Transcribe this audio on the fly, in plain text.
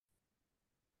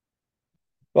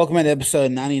Welcome to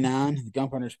episode 99 of the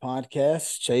Gump Runners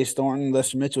podcast. Chase Thornton,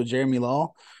 Lester Mitchell, Jeremy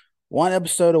Law. One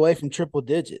episode away from triple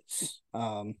digits.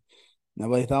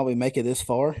 Nobody thought we'd make it this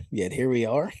far, yet here we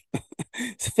are.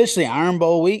 It's officially Iron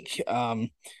Bowl week. If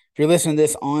you're listening to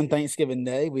this on Thanksgiving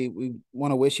Day, we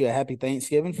want to wish you a happy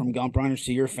Thanksgiving from Gump Runners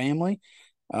to your family.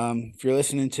 If you're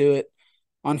listening to it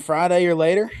on Friday or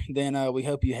later, then we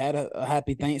hope you had a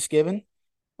happy Thanksgiving.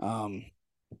 Um,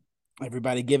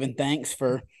 Everybody giving thanks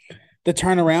for the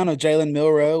turnaround of Jalen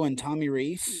Milroe and Tommy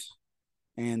Reese,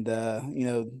 and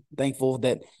thankful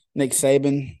that Nick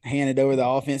Saban handed over the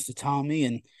offense to Tommy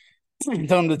and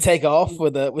told him to take off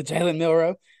with Jalen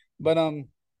Milroe. But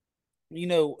you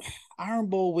know, Iron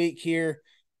Bowl week here.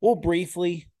 We'll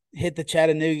briefly hit the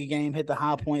Chattanooga game, hit the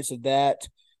high points of that,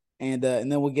 and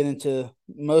then we'll get into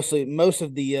most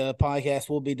of the podcast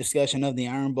will be discussion of the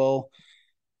Iron Bowl.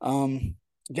 Um,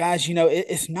 Guys,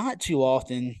 it's not too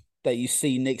often that you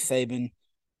see Nick Saban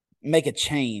make a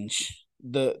change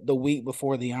the week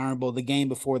before the Iron Bowl, the game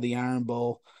before the Iron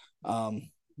Bowl.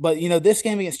 But this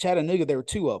game against Chattanooga, there were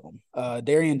two of them.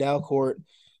 Darian Dalcourt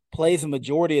plays a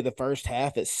majority of the first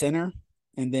half at center,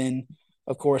 and then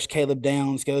of course Caleb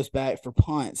Downs goes back for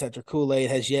punts after Kool-Aid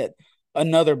has yet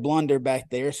another blunder back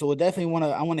there. So we'll definitely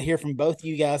I want to hear from both of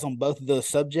you guys on both of those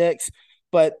subjects.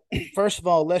 But first of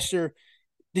all, Lester,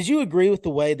 did you agree with the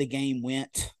way the game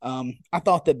went? I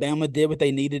thought that Bama did what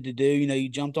they needed to do. You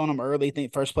jumped on them early. I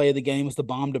think first play of the game was the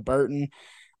bomb to Burton.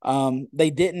 They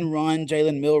didn't run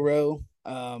Jalen Milroe,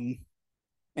 and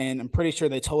I'm pretty sure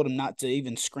they told him not to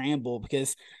even scramble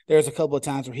because there was a couple of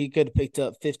times where he could have picked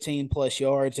up 15 plus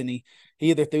yards, and he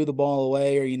either threw the ball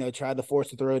away or tried to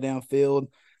force the throw downfield.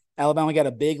 Alabama got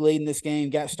a big lead in this game,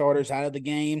 got starters out of the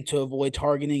game to avoid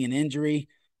targeting and injury.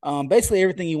 Basically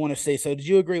everything you want to see. So, did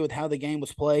you agree with how the game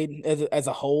was played as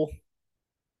a whole?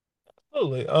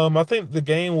 Absolutely. I think the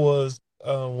game was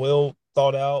well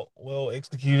thought out, well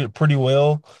executed, pretty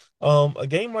well. A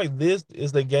game like this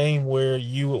is the game where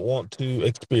you would want to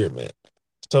experiment.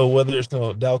 So whether it's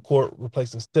Dalcourt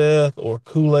replacing Steph or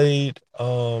Kool-Aid,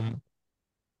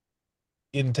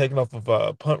 getting taken off of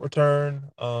a punt return,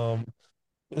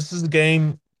 this is a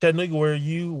game, Chattanooga, where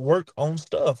you work on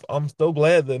stuff. I'm so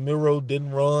glad that Milroe didn't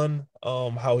run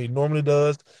how he normally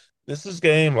does. This is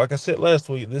game, like I said last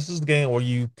week, this is the game where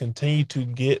you continue to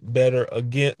get better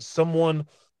against someone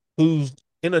who's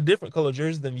in a different color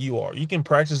jersey than you are. You can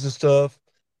practice this stuff,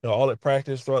 all at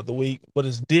practice throughout the week, but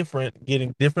it's different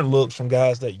getting different looks from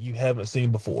guys that you haven't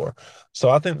seen before. So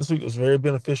I think this week was very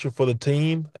beneficial for the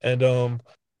team, and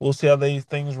we'll see how these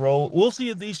things roll. We'll see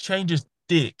if these changes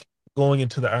stick going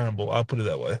into the Iron Bowl. I'll put it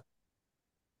that way.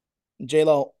 J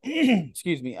Lo,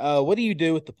 excuse me. What do you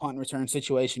do with the punt return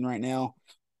situation right now?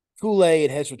 Kool-Aid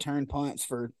has returned punts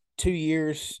for 2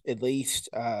 years at least.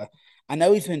 I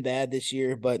know he's been bad this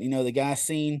year, but the guy's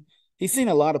seen he's seen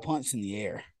a lot of punts in the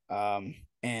air.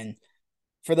 And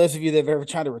for those of you that have ever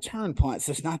tried to return punts,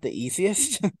 it's not the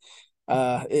easiest.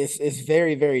 It's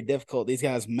very very difficult. These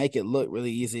guys make it look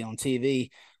really easy on TV.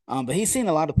 But he's seen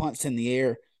a lot of punts in the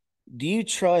air. Do you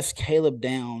trust Caleb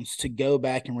Downs to go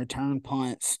back and return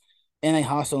punts in a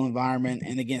hostile environment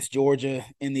and against Georgia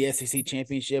in the SEC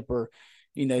championship, or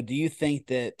do you think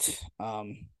that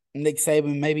Nick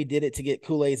Saban maybe did it to get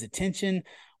Kool-Aid's attention?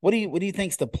 What do you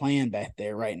think's the plan back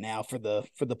there right now for the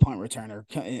punt returner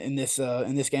in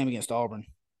this game against Auburn?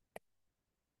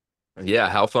 Yeah,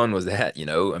 how fun was that?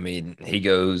 I mean, he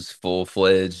goes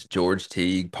full-fledged George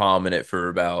Teague, palming it for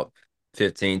about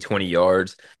 15, 20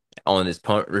 yards on his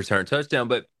punt return touchdown.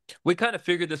 But we kind of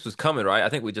figured this was coming, right? I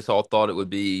think we just all thought it would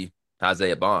be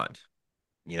Isaiah Bond,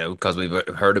 because we've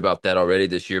heard about that already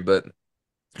this year. But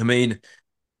I mean,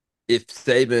 if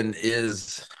Saban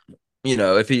is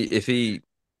if he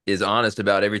is honest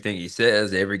about everything he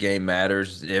says, every game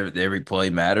matters, every play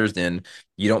matters, then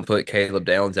you don't put Caleb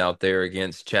Downs out there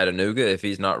against Chattanooga if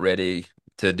he's not ready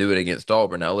to do it against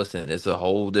Auburn. Now, listen, it's a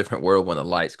whole different world when the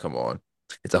lights come on.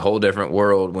 It's a whole different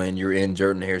world when you're in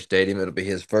Jordan Hare Stadium. It'll be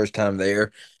his first time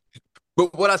there.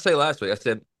 But what I say last week, I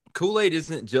said Kool-Aid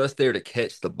isn't just there to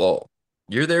catch the ball.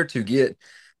 You're there to get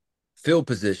field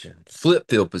position, flip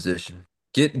field position,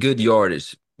 get good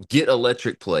yardage, get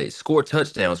electric plays, score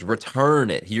touchdowns, return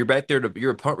it. You're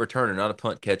a punt returner, not a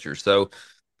punt catcher. So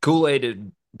Kool-Aid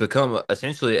had become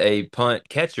essentially a punt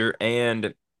catcher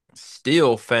and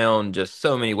still found just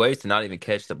so many ways to not even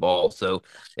catch the ball. So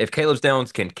if Caleb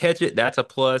Downs can catch it, that's a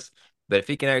plus. But if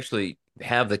he can actually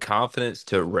have the confidence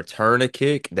to return a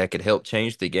kick that could help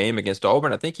change the game against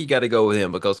Auburn, I think you got to go with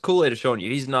him because Kool-Aid has shown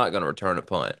you he's not going to return a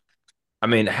punt. I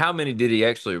mean, how many did he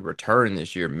actually return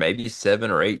this year? Maybe seven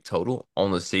or eight total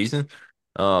on the season.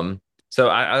 Um, so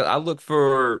I look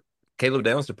for Caleb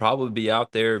Downs to probably be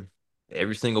out there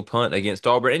every single punt against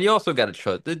Auburn. And you also got to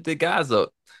trust the guy's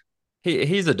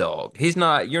he's a dog. He's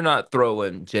not You're not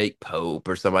throwing Jake Pope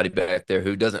or somebody back there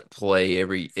who doesn't play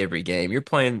every game. You're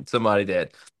playing somebody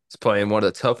that is playing one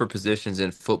of the tougher positions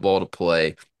in football to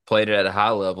play, played it at a high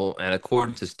level, and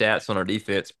according to stats on our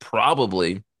defense,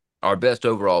 probably our best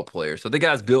overall player. So the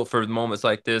guy's built for moments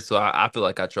like this. So I feel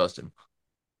like I trust him.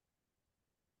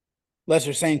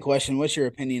 Lester, same question. What's your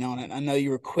opinion on it? I know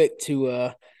you were quick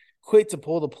to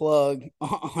pull the plug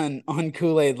on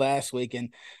Kool-Aid last week.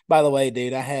 And by the way,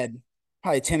 dude, I had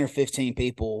probably 10 or 15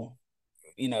 people,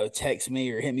 text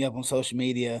me or hit me up on social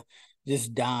media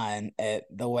just dying at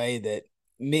the way that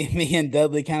me and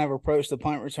Dudley kind of approached the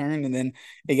punt return. And then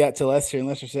it got to Lester, and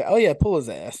Lester said, "Oh yeah, pull his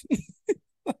ass."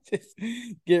 Just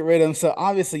get rid of him. So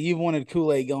obviously you've wanted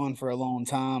Kool-Aid gone for a long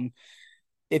time.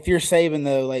 If you're saving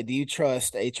though, like, do you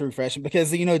trust a true freshman?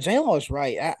 Because J-Law is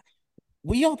right.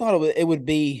 We all thought it would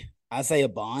be Isaiah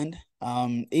Bond.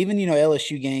 Even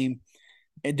LSU game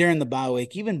during the bye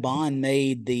week, even Bond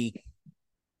made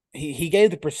he gave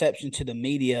the perception to the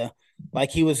media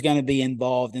like he was going to be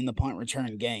involved in the punt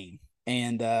return game,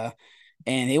 and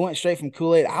he went straight from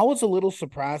Kool-Aid. I was a little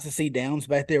surprised to see Downs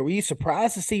back there. Were you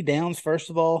surprised to see Downs first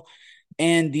of all?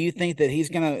 And do you think that he's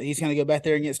gonna go back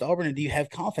there against Auburn? And do you have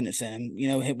confidence in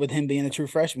him? With him being a true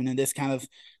freshman in this kind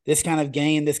of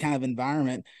game, this kind of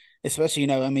environment,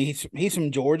 especially I mean he's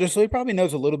from Georgia, so he probably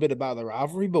knows a little bit about the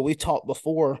rivalry. But we talked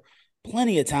before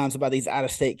plenty of times about these out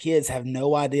of state kids have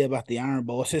no idea about the Iron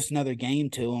Bowl. It's just another game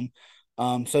to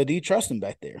them. So do you trust him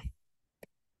back there?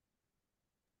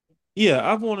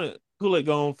 Yeah, I've wanted Kool-Aid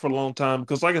gone for a long time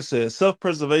because, like I said,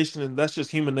 self-preservation, and that's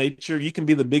just human nature. You can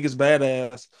be the biggest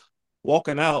badass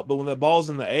walking out, but when that ball's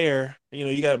in the air,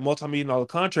 you got a multi-million dollar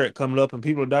contract coming up and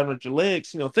people are diving at your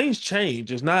legs, things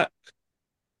change. It's not,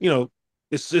 you know,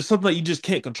 it's something that you just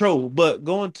can't control. But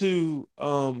going to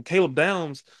Caleb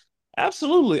Downs,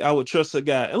 absolutely, I would trust that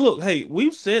guy. And look, hey,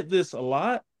 we've said this a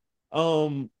lot.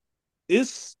 Um,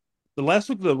 it's the last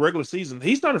week of the regular season.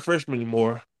 He's not a freshman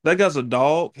anymore. That guy's a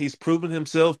dog. He's proven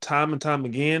himself time and time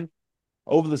again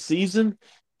over the season.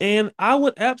 And I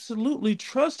would absolutely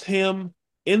trust him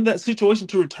in that situation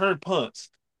to return punts.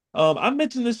 I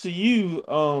mentioned this to you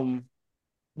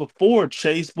before,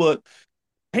 Chase, but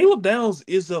Caleb Downs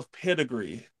is of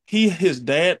pedigree. His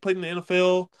dad played in the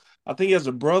NFL. I think he has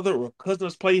a brother or a cousin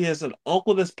that's played. He has an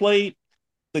uncle that's played.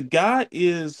 The guy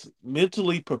is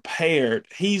mentally prepared.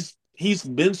 He's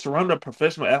been surrounded by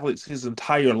professional athletes his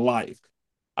entire life.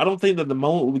 I don't think that the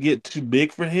moment would get too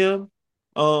big for him.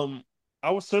 Um, I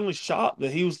was certainly shocked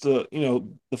that he was the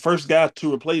first guy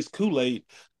to replace Kool-Aid.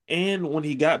 And when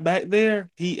he got back there,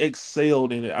 he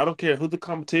excelled in it. I don't care who the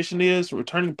competition is,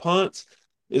 returning punts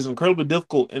is incredibly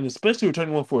difficult, and especially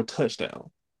returning one for a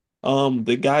touchdown.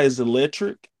 The guy is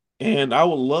electric, and I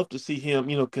would love to see him,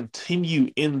 continue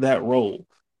in that role.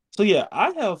 So yeah,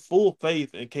 I have full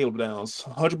faith in Caleb Downs,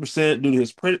 100% due to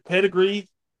his pedigree,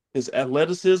 his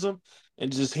athleticism,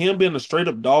 and just him being a straight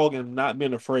up dog and not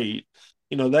being afraid.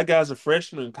 That guy's a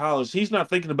freshman in college. He's not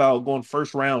thinking about going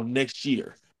first round next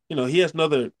year. He has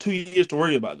another 2 years to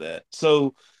worry about that.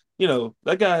 So,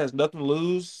 that guy has nothing to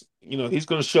lose. He's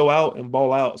going to show out and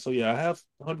ball out. So yeah, I have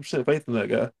 100% faith in that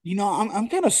guy. I'm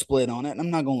kind of split on it.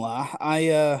 I'm not gonna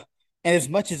lie. And as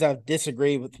much as I've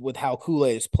disagreed with how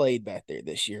Kool-Aid has played back there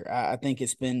this year, I think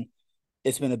it's been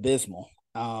abysmal.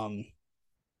 And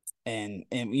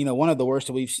one of the worst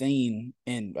that we've seen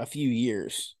in a few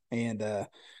years. And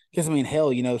because I mean,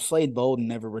 hell, Slade Bolden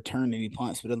never returned any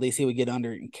punts, but at least he would get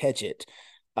under it and catch it.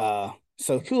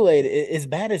 So Kool-Aid, as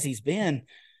bad as he's been,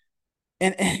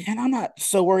 and I'm not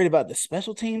so worried about the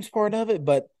special teams part of it,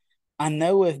 but I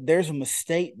know if there's a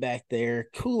mistake back there,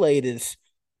 Kool-Aid is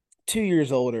 2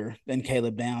 years older than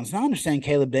Caleb Downs. And I understand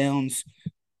Caleb Downs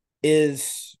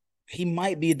is he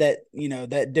might be that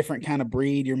different kind of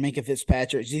breed. Your Minka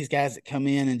Fitzpatrick, these guys that come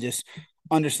in and just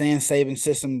understand saving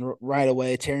system right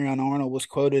away. Terrion Arnold was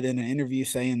quoted in an interview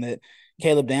saying that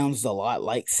Caleb Downs is a lot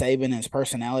like Saban in his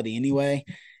personality anyway.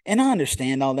 And I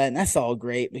understand all that, and that's all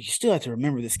great, but you still have to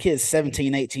remember this kid's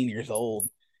 17, 18 years old.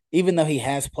 Even though he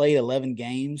has played 11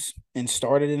 games and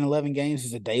started in 11 games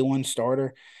as a day one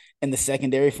starter in the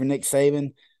secondary for Nick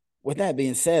Saban. With that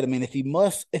being said, I mean,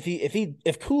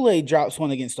 if Kool-Aid drops one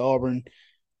against Auburn,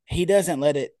 he doesn't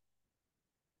let it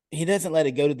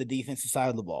go to the defensive side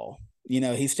of the ball.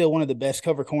 He's still one of the best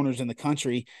cover corners in the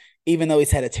country, even though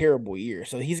he's had a terrible year.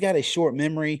 So he's got a short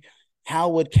memory. How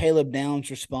would Caleb Downs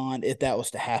respond if that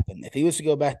was to happen? If he was to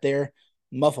go back there,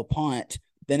 muff a punt,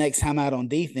 the next time out on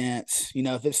defense,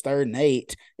 if it's 3rd and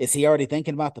 8, is he already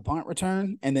thinking about the punt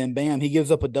return? And then bam, he gives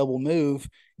up a double move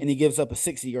and he gives up a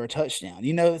 60-yard touchdown.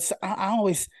 I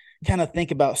always kind of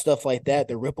think about stuff like that,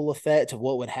 the ripple effect of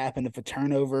what would happen if a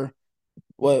turnover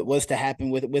what was to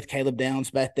happen with Caleb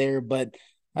Downs back there. But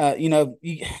you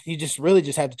just really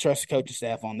just have to trust the coaching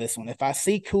staff on this one. If I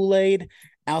see Kool-Aid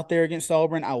out there against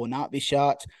Auburn, I will not be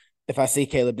shocked. If I see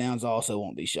Caleb Downs, I also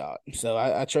won't be shocked. So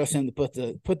I trust him to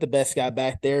put the best guy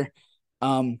back there.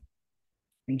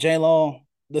 J Law,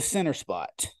 the center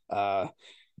spot.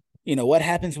 What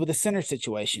happens with the center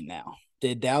situation now?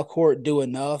 Did Dalcourt do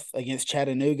enough against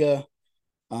Chattanooga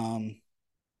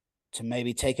to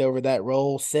maybe take over that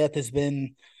role? Seth has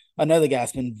been another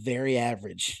guy's been very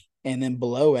average and then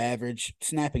below average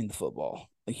snapping the football.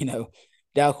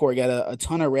 Dalcourt got a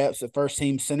ton of reps at first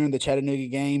team center in the Chattanooga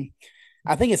game.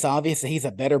 I think it's obvious that he's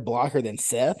a better blocker than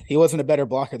Seth. He wasn't a better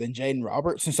blocker than Jaden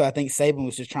Roberts. And so I think Saban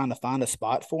was just trying to find a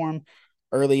spot for him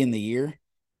early in the year.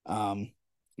 I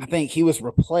think he was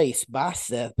replaced by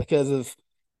Seth because of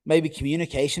maybe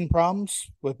communication problems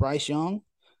with Bryce Young.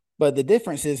 But the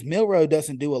difference is Milroe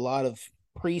doesn't do a lot of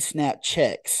pre-snap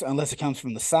checks unless it comes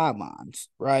from the sidelines,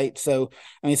 right? So,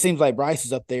 it seems like Bryce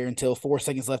is up there until 4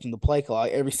 seconds left in the play clock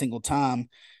every single time,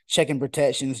 checking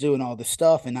protections, doing all this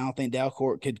stuff, and I don't think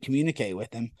Dalcourt could communicate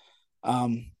with him.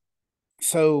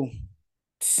 So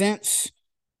since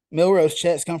Milroe's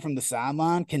checks come from the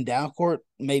sideline, can Dalcourt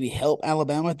maybe help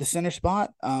Alabama at the center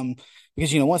spot?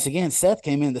 Because, once again, Seth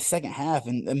came in the second half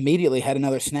and immediately had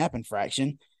another snap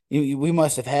infraction. We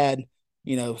must have had,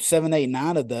 7, 8,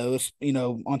 9 of those,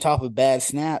 on top of bad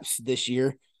snaps this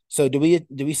year. So do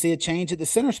we see a change at the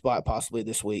center spot possibly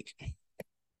this week?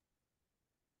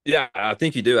 Yeah, I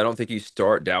think you do. I don't think you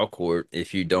start Dalcourt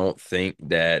if you don't think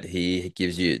that he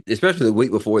gives you, especially the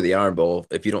week before the Iron Bowl,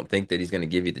 if you don't think that he's going to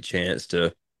give you the chance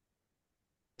to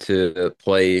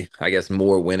play, I guess,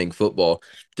 more winning football.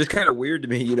 Just kind of weird to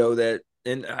me, that,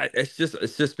 and it's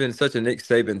just been such a Nick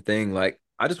Saban thing. Like,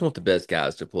 I just want the best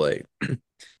guys to play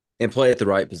and play at the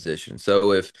right position.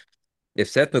 So if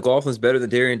Seth McLaughlin's better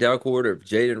than Darian Dalcourt or if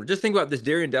Jaden, just think about this: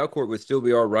 Darian Dalcourt would still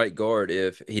be our right guard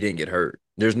if he didn't get hurt.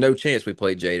 There's no chance we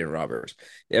played Jaden Roberts.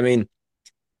 I mean,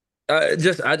 it's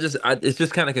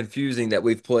just kind of confusing that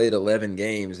we've played 11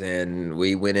 games and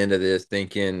we went into this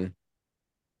thinking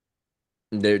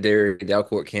Darian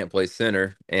Dalcourt can't play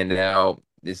center, and now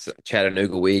it's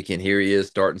Chattanooga week, and here he is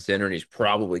starting center, and he's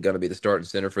probably going to be the starting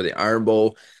center for the Iron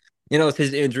Bowl. If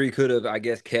his injury could have, I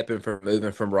guess, kept him from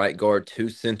moving from right guard to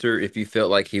center if you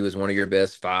felt like he was one of your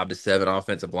best 5 to 7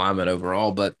 offensive linemen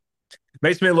overall. But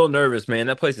makes me a little nervous, man.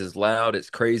 That place is loud. It's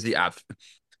crazy.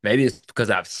 Maybe it's because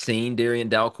I've seen Darian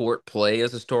Dalcourt play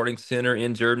as a starting center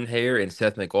in Jordan Hare, and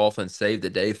Seth McLaughlin saved the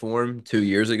day for him 2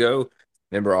 years ago.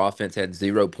 Remember, our offense had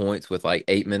 0 points with like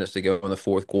 8 minutes to go in the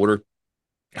fourth quarter.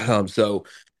 So,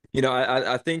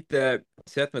 I think that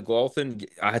Seth McLaughlin,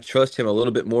 I trust him a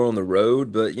little bit more on the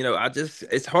road, but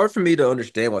it's hard for me to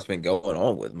understand what's been going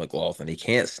on with McLaughlin. He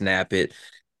can't snap it.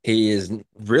 He is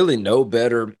really no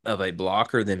better of a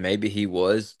blocker than maybe he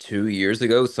was 2 years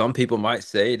ago. Some people might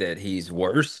say that he's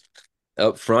worse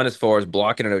up front as far as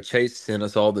blocking. I know Chase sent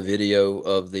us all the video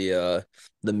of the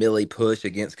Millie push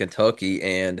against Kentucky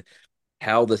and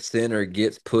how the center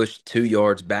gets pushed 2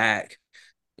 yards back,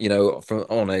 from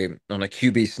on a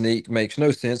QB sneak makes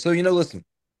no sense. So, listen,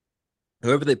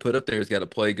 whoever they put up there has got to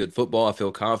play good football. I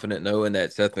feel confident knowing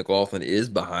that Seth McLaughlin is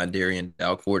behind Darian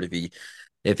Dalcourt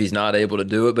if he's not able to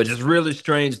do it. But just really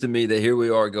strange to me that here we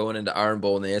are going into Iron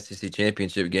Bowl in the SEC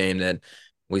championship game that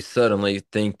we suddenly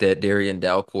think that Darian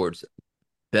Dalcourt's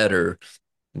better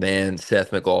than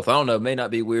Seth McLaughlin. I don't know, it may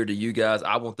not be weird to you guys.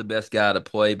 I want the best guy to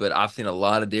play, but I've seen a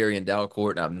lot of Darian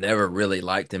Dalcourt, and I've never really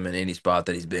liked him in any spot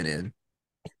that he's been in.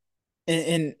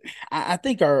 And I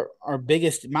think our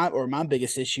biggest my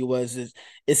biggest issue is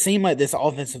it seemed like this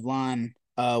offensive line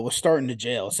was starting to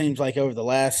gel. It seems like over the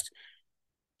last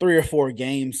 3 or 4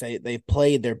 games they've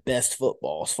played their best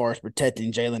football as far as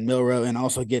protecting Jalen Milroe and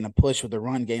also getting a push with the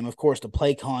run game. Of course, the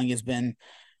play calling has been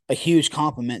a huge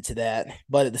compliment to that,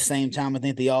 but at the same time, I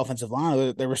think the offensive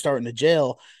line they were starting to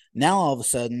gel. Now all of a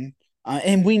sudden,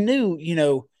 and we knew,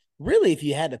 really if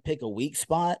you had to pick a weak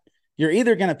spot, you're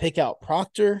either going to pick out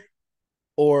Proctor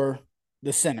or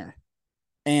the center.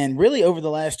 And really, over the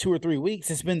last 2 or 3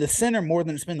 weeks, it's been the center more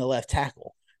than it's been the left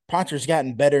tackle. Proctor's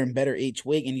gotten better and better each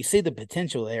week, and you see the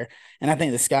potential there. And I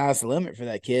think the sky's the limit for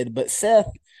that kid. But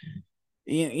Seth,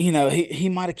 he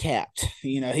might have capped.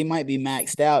 He might be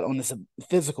maxed out on this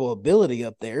physical ability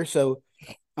up there. So,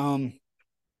 I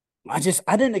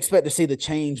didn't expect to see the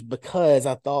change because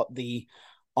I thought the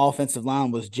offensive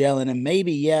line was gelling. And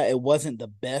maybe, yeah, it wasn't the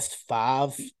best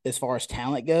five as far as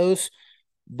talent goes,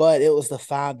 but it was the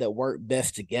five that worked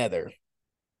best together.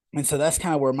 And so that's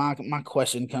kind of where my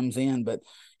question comes in. But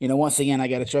once again, I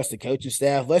got to trust the coaching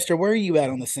staff. Lester, where are you at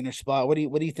on the center spot? What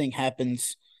do you think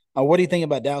happens? What do you think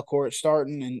about Dalcourt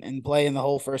starting and playing the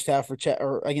whole first half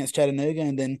or against Chattanooga?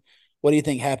 And then what do you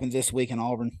think happens this week in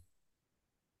Auburn?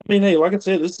 I mean, hey, like I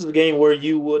said, this is a game where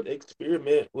you would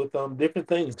experiment with different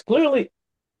things. Clearly,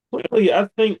 I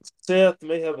think Seth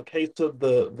may have a case of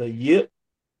the yip.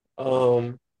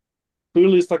 Um,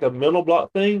 Clearly, it's like a mental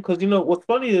block thing. Because what's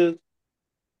funny is,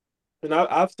 and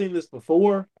I've seen this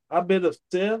before. I bet if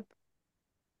Seth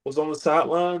was on the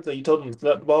sidelines and you told him to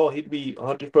snap the ball, he'd be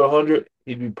 100 for 100.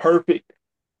 He'd be perfect.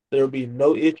 There would be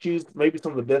no issues. Maybe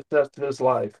some of the best stats of his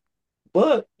life.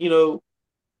 But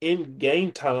in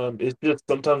game time, it's just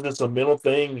sometimes it's a mental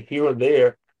thing here and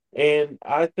there. And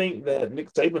I think that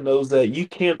Nick Saban knows that you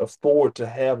can't afford to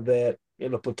have that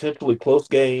in a potentially close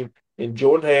game. In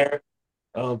Jordan Hare,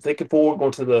 thinking forward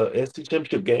going to the SC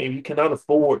championship game, you cannot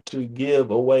afford to give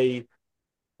away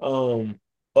um,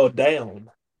 a down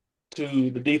to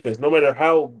the defense. No matter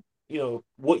how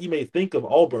what you may think of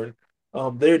Auburn,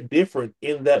 they're different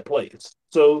in that place.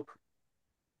 So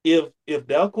if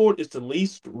Dalcourt is the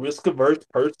least risk averse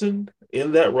person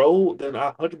in that role, then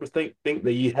I 100% think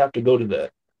that you have to go to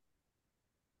that.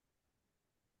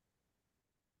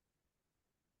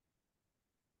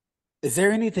 Is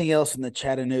there anything else in the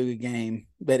Chattanooga game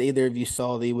that either of you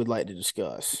saw that you would like to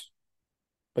discuss?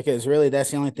 Because really,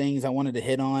 that's the only things I wanted to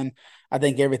hit on. I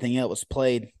think everything else was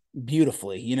played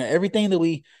beautifully. Everything that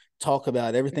we talk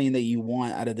about, everything that you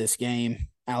want out of this game,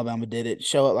 Alabama did it.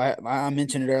 Show up, like I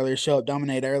mentioned it earlier, show up,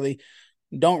 dominate early.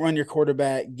 Don't run your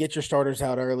quarterback. Get your starters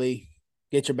out early.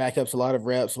 Get your backups a lot of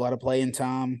reps, a lot of playing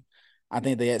time. I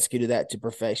think they executed that to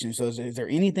perfection. So, is there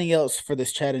anything else for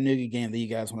this Chattanooga game that you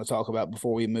guys want to talk about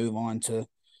before we move on to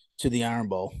the Iron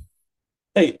Bowl?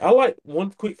 Hey, I like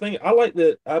one quick thing. I like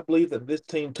that I believe that this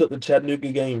team took the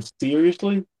Chattanooga game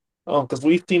seriously. Because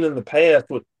we've seen in the past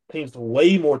with teams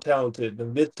way more talented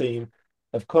than this team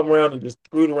have come around and just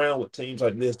screwed around with teams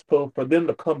like this. So for them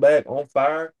to come back on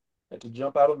fire and to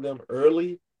jump out of them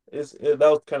early, that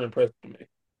was kind of impressive to me.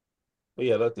 But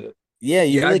yeah, that's it. Yeah,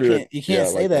 you Yeah, I really agree with. can't. You Yeah, can't I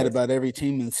say like that that. about every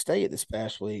team in the state this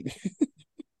past week.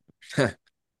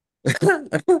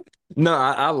 No,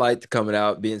 I liked coming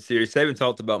out being serious. Saban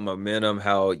talked about momentum,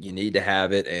 how you need to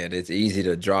have it, and it's easy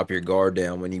to drop your guard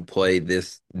down when you play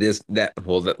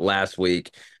that last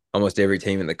week. Almost every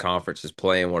team in the conference is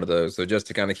playing one of those. So just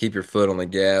to kind of keep your foot on the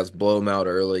gas, blow them out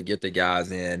early, get the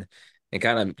guys in, and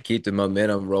kind of keep the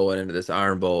momentum rolling into this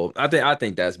Iron Bowl. I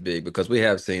think that's big because we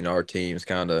have seen our teams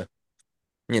kind of,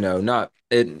 not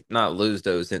lose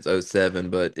those since '07,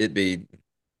 but it'd be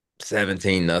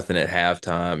 17-0 at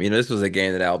halftime. This was a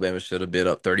game that Alabama should have been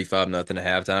up 35-0 at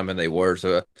halftime, and they were.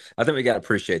 So I think we got to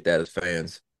appreciate that as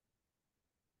fans.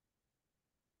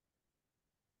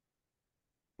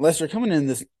 Lester, coming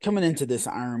into this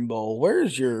Iron Bowl,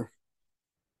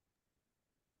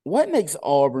 what makes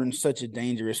Auburn such a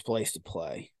dangerous place to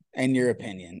play, in your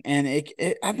opinion? And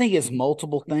I think it's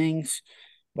multiple things,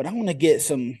 but I want to get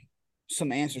some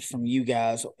answers from you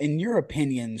guys. In your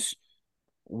opinions,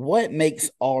 what makes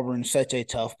Auburn such a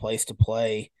tough place to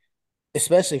play,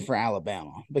 especially for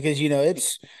Alabama? Because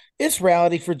it's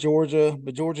rowdy for Georgia,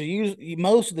 but Georgia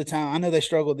most of the time. I know they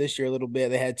struggled this year a little bit.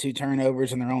 They had two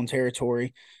turnovers in their own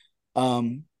territory.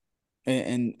 Um,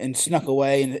 and snuck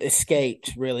away and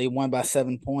escaped, really won by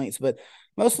 7 points. But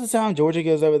most of the time, Georgia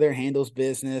goes over there, handles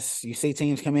business. You see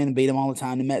teams come in and beat them all the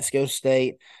time. New Mexico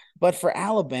State, but for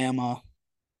Alabama,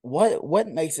 what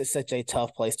makes it such a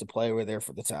tough place to play over there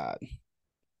for the Tide?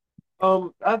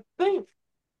 I think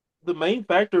the main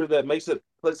factor that makes it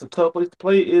place a tough place to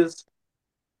play is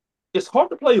it's hard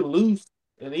to play loose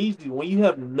and easy when you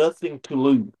have nothing to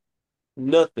lose.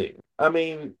 Nothing. I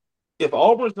mean, if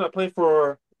Auburn's not playing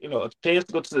for a chance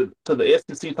to go to the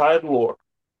SEC title or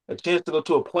a chance to go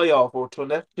to a playoff or to a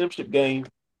national championship game,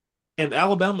 and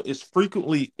Alabama is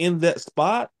frequently in that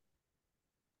spot,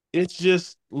 it's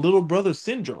just little brother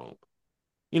syndrome.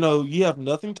 You have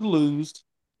nothing to lose.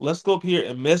 Let's go up here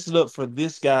and mess it up for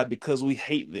this guy because we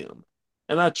hate them.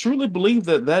 And I truly believe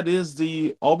that that is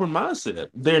the Auburn mindset.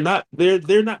 They're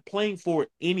not playing for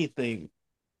anything,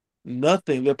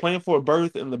 nothing. They're playing for a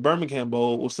berth in the Birmingham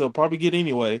Bowl, which they'll probably get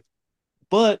anyway.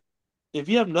 But if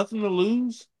you have nothing to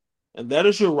lose, and that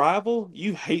is your rival,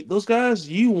 you hate those guys.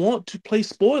 You want to play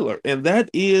spoiler, and that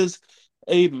is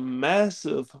a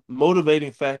massive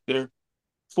motivating factor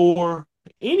for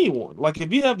anyone. Like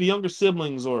if you have younger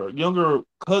siblings or younger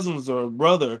cousins or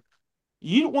brother,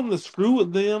 you don't want to screw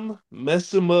with them, mess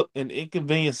them up, and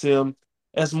inconvenience them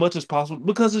as much as possible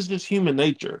because it's just human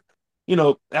nature.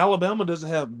 Alabama doesn't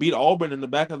have beat Auburn in the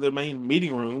back of their main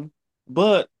meeting room,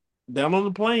 but down on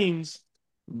the plains,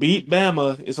 beat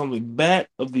Bama is on the back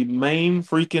of the main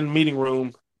freaking meeting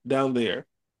room down there.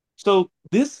 So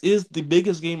this is the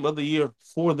biggest game of the year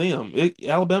for them.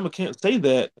 Alabama can't say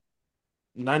that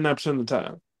 99% of the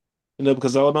time.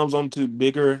 Because Alabama's on to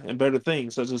bigger and better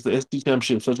things, such as the SEC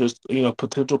championship, such as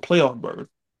potential playoff berth.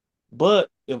 But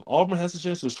if Auburn has a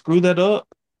chance to screw that up,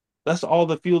 that's all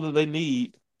the fuel that they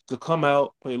need to come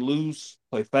out, play loose,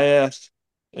 play fast,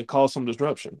 and cause some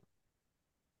disruption.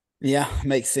 Yeah,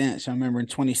 makes sense. I remember in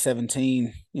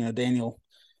 2017, Daniel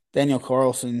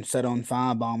Carlson said on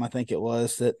Firebomb, I think it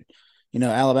was, that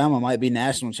Alabama might be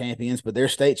national champions, but they're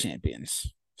state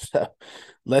champions. So,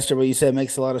 Lester, what you said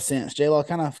makes a lot of sense. J Law,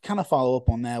 kind of follow up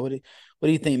on that. What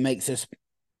do you think makes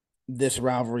this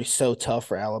rivalry so tough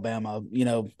for Alabama?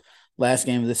 Last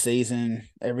game of the season,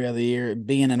 every other year,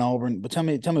 being in Auburn. But tell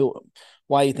me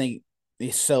why you think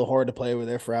it's so hard to play over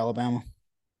there for Alabama.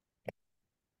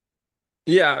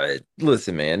 Yeah,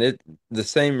 listen, man, it the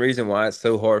same reason why it's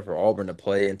so hard for Auburn to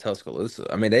play in Tuscaloosa.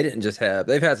 I mean,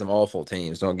 they've had some awful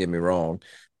teams, don't get me wrong,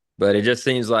 but it just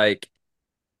seems like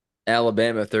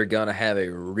Alabama, if they're gonna have a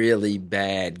really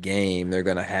bad game, they're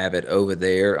gonna have it over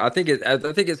there. I think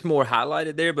it's more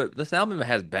highlighted there, but this Alabama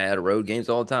has bad road games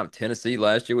all the time. Tennessee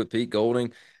last year with Pete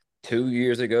Golding, 2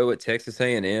 years ago at Texas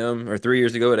A&M, or 3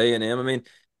 years ago at A&M. I mean,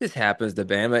 this happens to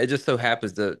Bama. It just so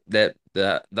happens that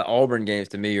the Auburn games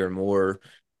to me are more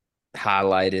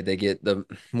highlighted. They get the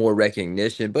more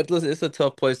recognition. But listen, it's a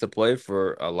tough place to play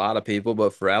for a lot of people.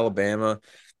 But for Alabama,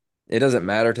 it doesn't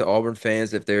matter to Auburn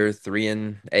fans if they're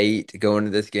 3-8 going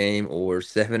into this game or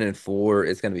 7-4.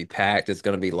 It's going to be packed. It's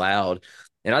going to be loud.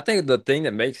 And I think the thing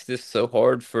that makes this so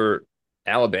hard for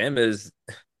Alabama is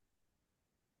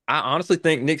I honestly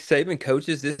think Nick Saban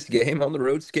coaches this game on the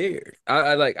road scared.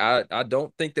 I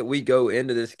don't think that we go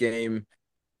into this game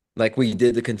like we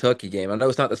did the Kentucky game. I know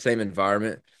it's not the same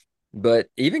environment, but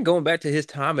even going back to his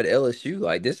time at LSU,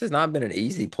 like this has not been an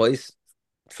easy place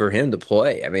for him to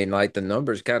play. I mean, like the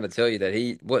numbers kind of tell you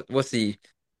that what's he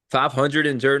 500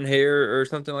 in Jordan Hare or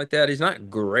something like that. He's not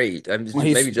great. I'm Well, just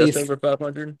he's maybe just he's over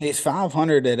 500. he's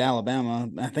 500 at Alabama.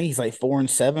 I think he's like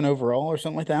 4-7 overall or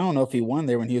something like that. I don't know if he won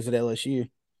there when he was at LSU.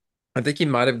 I think he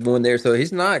might have won there, so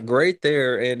he's not great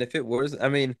there. And if it was, I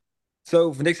mean,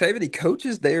 so for Nick Saban, he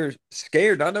coaches there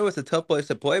scared. I know it's a tough place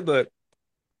to play, but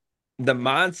the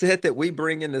mindset that we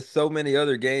bring into so many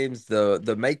other games,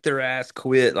 the make their ass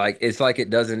quit, like it's like it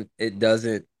doesn't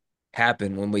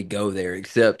happen when we go there,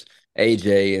 except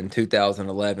AJ in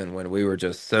 2011 when we were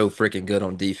just so freaking good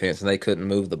on defense and they couldn't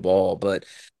move the ball. But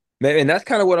man, and that's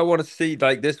kind of what I want to see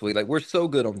like this week. Like we're so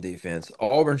good on defense.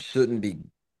 Auburn shouldn't be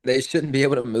they shouldn't be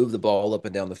able to move the ball up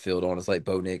and down the field on us like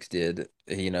Bo Nix did,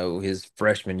 his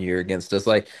freshman year against us.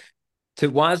 Like to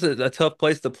why is it a tough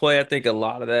place to play? I think a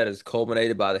lot of that is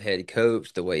culminated by the head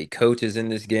coach, the way he coaches in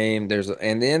this game.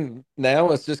 And then now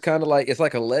it's just kind of like it's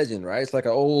like a legend, right? It's like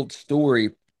an old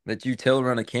story that you tell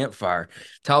around a campfire.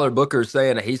 Tyler Booker is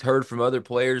saying that he's heard from other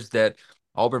players that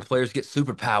Auburn players get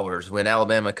superpowers when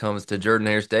Alabama comes to Jordan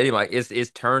Hare Stadium. Like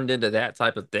it's turned into that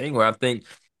type of thing where I think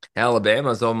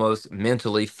Alabama's almost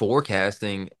mentally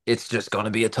forecasting it's just going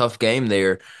to be a tough game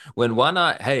there. When why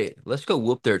not? Hey, let's go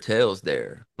whoop their tails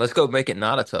there. Let's go make it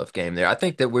not a tough game there. I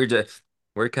think that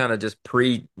we're kind of just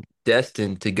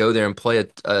predestined to go there and play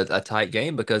a tight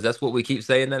game because that's what we keep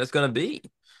saying that it's going to be.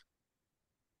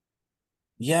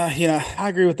 Yeah, I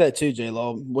agree with that too, J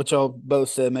Law. What y'all both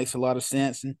said makes a lot of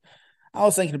sense. And I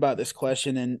was thinking about this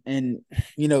question, and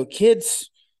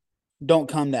kids don't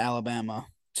come to Alabama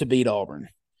to beat Auburn.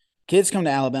 Kids come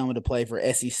to Alabama to play for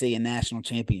SEC and national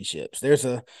championships. There's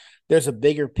a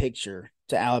bigger picture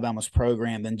to Alabama's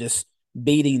program than just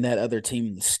beating that other team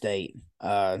in the state.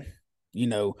 You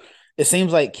know, it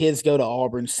seems like kids go to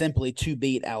Auburn simply to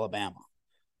beat Alabama.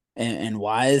 And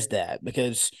why is that?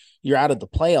 Because you're out of the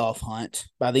playoff hunt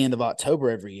by the end of October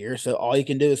every year. So all you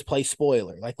can do is play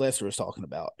spoiler, like Lester was talking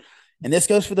about. And this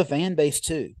goes for the fan base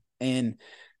too. And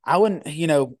I wouldn't,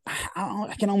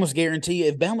 I can almost guarantee you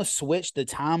if Bama switched the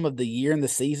time of the year and the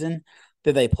season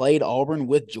that they played Auburn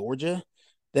with Georgia,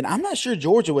 then I'm not sure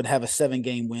Georgia would have a 7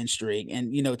 game win streak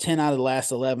and, 10 out of the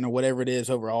last 11 or whatever it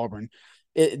is over Auburn.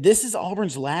 This is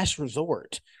Auburn's last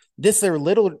resort. It's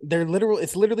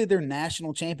literally their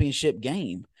national championship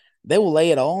game. They will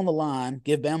lay it all on the line,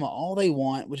 give Bama all they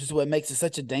want, which is what makes it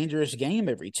such a dangerous game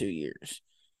every 2 years.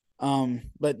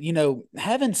 But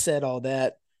having said all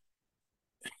that,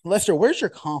 Lester, where's your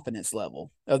confidence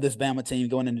level of this Bama team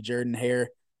going into Jordan Hare?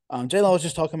 J Law was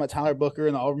just talking about Tyler Booker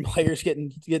and the Auburn players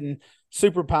getting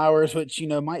superpowers, which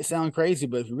might sound crazy,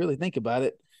 but if you really think about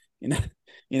it, you know,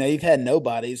 you've had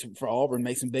nobodies for Auburn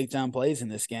make some big time plays in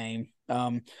this game.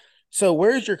 So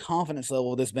where's your confidence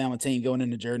level with this Bama team going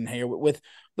into Jordan Hare? With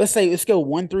let's go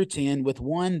 1 through 10, with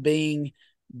 1 being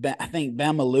I think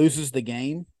Bama loses the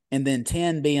game, and then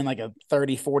 10 being like a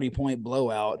 30, 40 point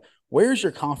blowout. Where's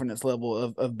your confidence level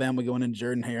of Bama going into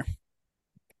Jordan Hare?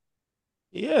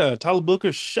 Yeah, Tyler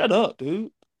Booker, shut up,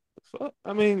 dude.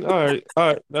 I mean, all right,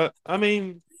 all right. I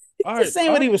mean, all Just right, saying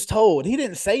all what right. he was told. He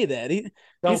didn't say that. He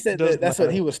Don't said that doesn't that's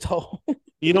what he matter. was told.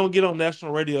 You don't get on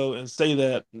national radio and say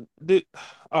that. Dude,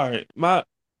 all right,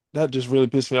 that just really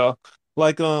pissed me off.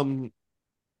 Like,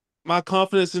 my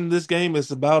confidence in this game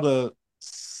is about a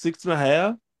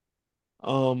 6.5.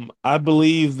 I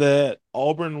believe that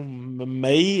Auburn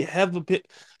may have a bit.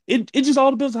 It just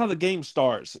all depends on how the game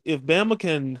starts. If Bama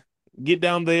can get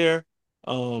down there,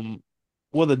 um,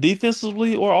 whether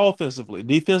defensively or offensively.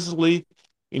 Defensively,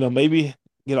 maybe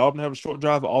get Auburn to have a short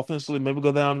drive. Offensively, maybe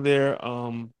go down there,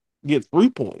 get 3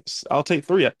 points. I'll take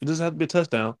three. It doesn't have to be a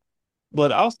touchdown,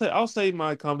 but I'll say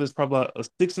my confidence probably about a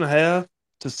 6.5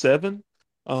 to 7,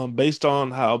 based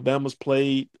on how Bama's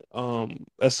played,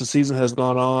 as the season has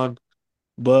gone on.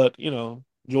 But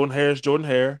Jordan Hare is Jordan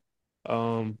Hare.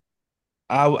 Um,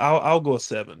 I'll go a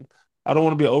 7. I don't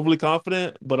want to be overly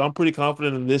confident, but I'm pretty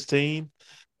confident in this team,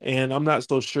 and I'm not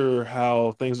so sure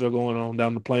how things are going on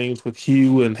down the plains with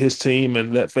Hugh and his team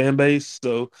and that fan base.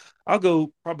 So I'll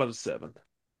go probably about a 7.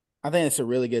 I think it's a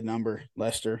really good number,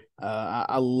 Lester.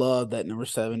 I love that number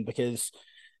 7 because,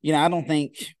 I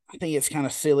think it's kind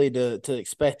of silly to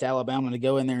expect Alabama to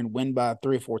go in there and win by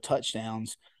 3 or 4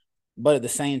 touchdowns. But at the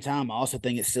same time, I also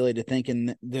think it's silly to think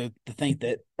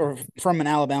that, or from an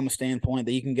Alabama standpoint,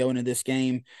 that you can go into this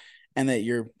game and that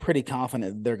you're pretty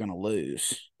confident that they're going to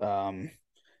lose.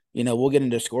 We'll get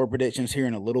into score predictions here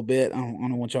in a little bit. I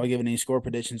don't want y'all giving any score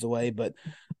predictions away, but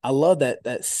I love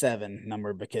that 7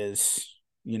 number because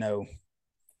you know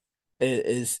it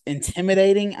is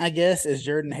intimidating, I guess, as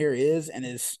Jordan Hare is, and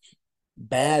as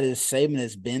bad as Saban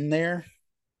has been there.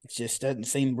 It just doesn't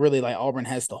seem really like Auburn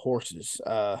has the horses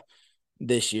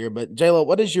this year. But J-Lo,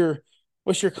 what's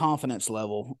your confidence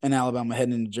level in Alabama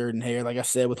heading into Jordan Hare? Like I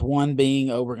said, with 1 being,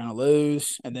 oh, we're going to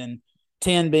lose, and then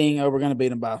 10 being, oh, we're going to beat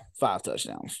them by 5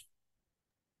 touchdowns.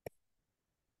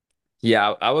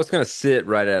 Yeah, I was gonna sit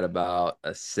right at about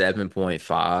a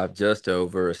 7.5, just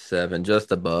over a 7,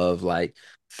 just above, like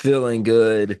feeling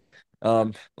good.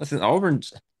 Listen,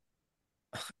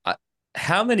 I,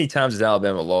 how many times has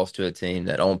Alabama lost to a team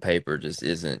that on paper just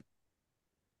isn't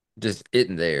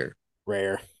there?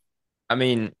 Rare, I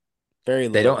mean, very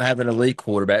they don't little. have an elite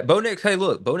quarterback. Bo Nix, hey,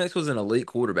 look, Bo Nix was an elite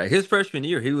quarterback. His freshman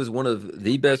year, he was one of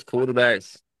the best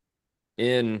quarterbacks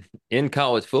in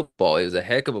college football. He was a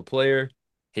heck of a player.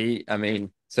 I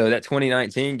mean, so that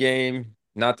 2019 game,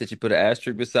 not that you put an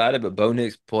asterisk beside it, but Bo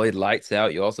Nix played lights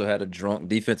out. You also had a drunk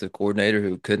defensive coordinator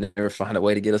who couldn't ever find a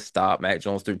way to get a stop. Mac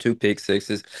Jones threw 2 pick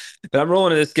sixes. But I'm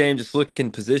rolling in this game just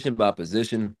looking position by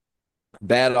position.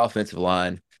 Bad offensive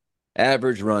line,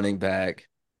 average running back,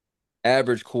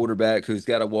 average quarterback who's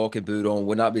got a walking boot on.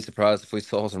 Would not be surprised if we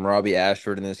saw some Robbie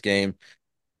Ashford in this game.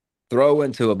 Throw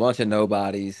into a bunch of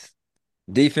nobodies.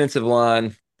 Defensive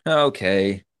line,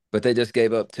 okay, but they just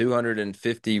gave up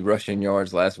 250 rushing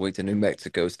yards last week to New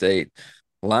Mexico State.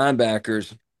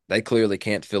 Linebackers, they clearly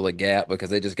can't fill a gap because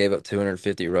they just gave up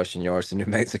 250 rushing yards to New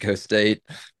Mexico State.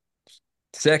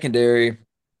 Secondary,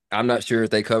 I'm not sure if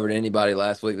they covered anybody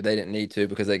last week, but they didn't need to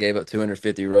because they gave up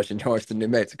 250 rushing yards to New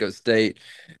Mexico State.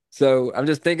 So I'm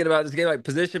just thinking about this game, like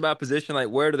position by position, like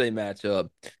where do they match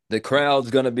up? The crowd's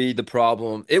going to be the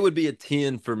problem. It would be a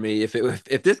 10 for me if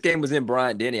this game was in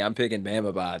Bryant Denny. I'm picking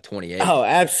Bama by 28. Oh,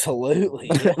 absolutely.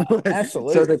 Yeah, So the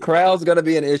absolutely. crowd's going to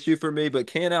be an issue for me, but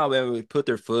can Alabama put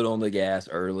their foot on the gas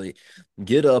early,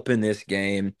 get up in this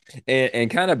game,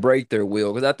 and kind of break their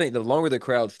will? Because I think the longer the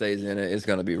crowd stays in it, it's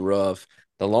going to be rough.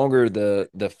 The longer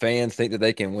the fans think that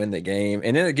they can win the game,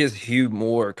 and then it gives Hugh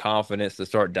more confidence to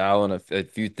start dialing a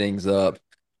few things up,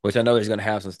 which I know he's going to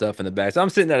have some stuff in the back. So I'm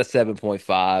sitting at a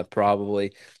 7.5,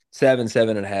 probably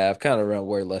 7.5, kind of around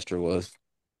where Lester was.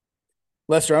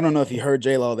 Lester, I don't know if you heard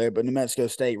J Law there, but New Mexico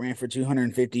State ran for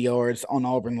 250 yards on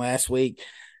Auburn last week.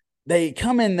 They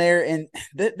come in there, and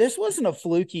this wasn't a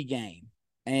fluky game.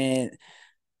 And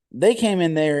they came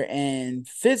in there and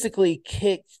physically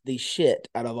kicked the shit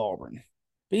out of Auburn.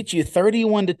 Beat you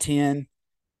 31-10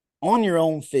 on your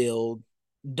own field,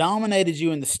 dominated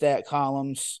you in the stat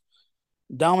columns,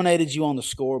 dominated you on the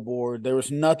scoreboard. There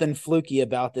was nothing fluky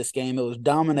about this game. It was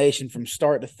domination from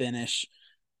start to finish.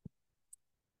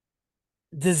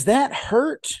 does that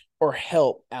hurt or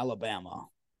help Alabama?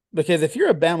 Because if you're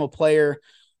a Bama player,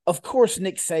 of course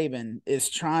Nick Saban is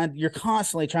trying. You're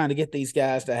constantly trying to get these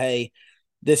guys to, hey,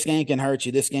 this game can hurt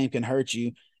you. This game can hurt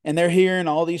you, and they're hearing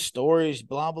all these stories,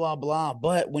 blah blah blah.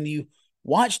 But when you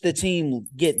watch the team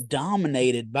get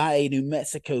dominated by a New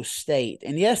Mexico State,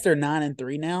 and yes, they're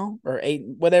 9-3 now, or eight,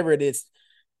 whatever it is,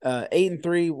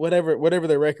 8-3, whatever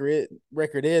their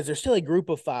record is, they're still a Group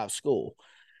of Five school,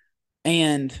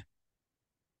 and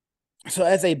so,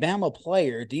 as a Bama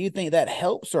player, do you think that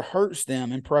helps or hurts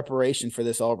them in preparation for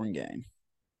this Auburn game?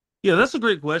 Yeah, that's a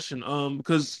great question.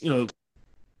 Because like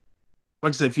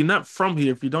I said, if you're not from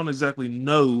here, if you don't exactly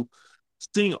know,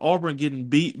 seeing Auburn getting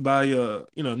beat by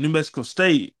New Mexico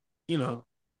State, you know,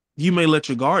 you may let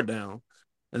your guard down.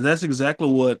 And that's exactly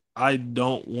what I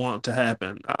don't want to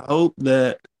happen. I hope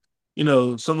that,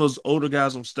 some of those older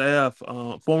guys on staff,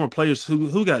 former players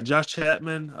who got Josh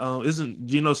Chapman, isn't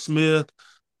Geno Smith,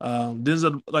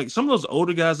 Denzel, like some of those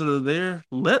older guys that are there,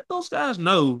 let those guys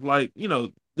know, like,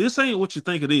 this ain't what you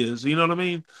think it is. You know what I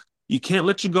mean? You can't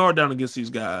let your guard down against these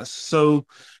guys. So,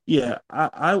 yeah,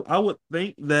 I would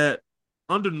think that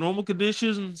under normal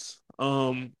conditions,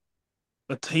 a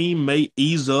team may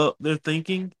ease up their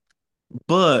thinking,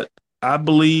 but I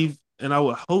believe and I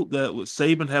would hope that with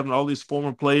Saban having all these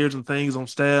former players and things on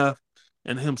staff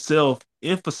and himself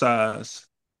emphasize,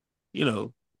 you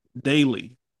know,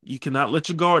 daily, you cannot let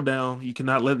your guard down. You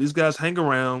cannot let these guys hang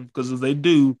around because if they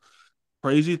do,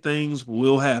 crazy things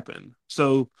will happen.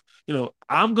 So,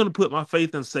 I'm going to put my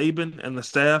faith in Saban and the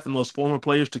staff and those former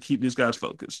players to keep these guys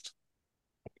focused.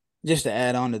 Just to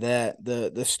add on to that,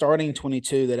 the starting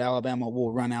 22 that Alabama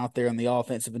will run out there on the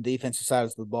offensive and defensive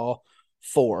sides of the ball,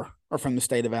 four are from the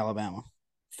state of Alabama.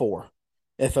 Four,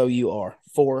 FOUR,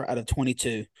 four out of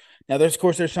 22. Now, of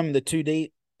course, there's some of the two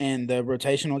deep and the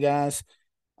rotational guys,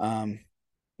 um,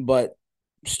 but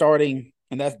starting,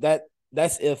 and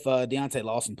that's if Deontay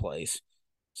Lawson plays.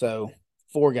 So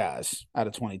four guys out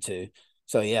of 22.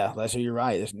 So yeah, Lester, you're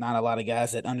right. There's not a lot of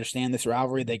guys that understand this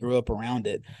rivalry. They grew up around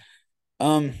it.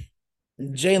 Um,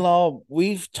 J Law,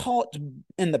 we've talked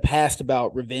in the past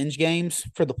about revenge games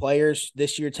for the players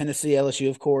this year. Tennessee, LSU,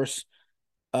 of course.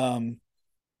 Um,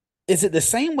 is it the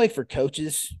same way for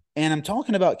coaches? And I'm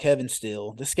talking about Kevin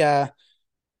Steele. This guy,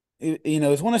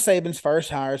 is one of Saban's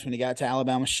first hires when he got to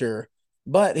Alabama, sure,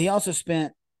 but he also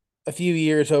spent a few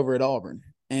years over at Auburn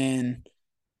and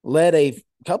led a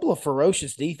couple of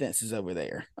ferocious defenses over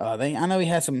there. I know he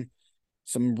had some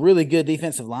really good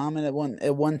defensive linemen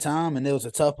at one time, and it was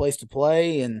a tough place to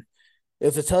play, and it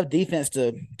was a tough defense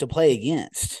to play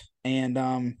against. And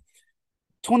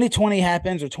 2020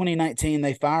 happens, or 2019,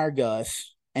 they fire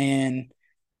Gus, and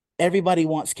everybody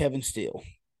wants Kevin Steele.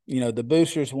 The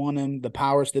boosters want him, the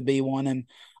powers that be want him.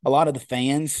 A lot of the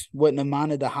fans wouldn't have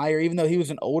minded the hire, even though he was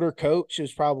an older coach. He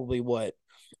was probably what,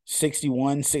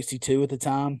 61, 62 at the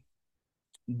time.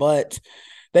 But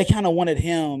they kind of wanted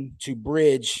him to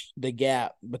bridge the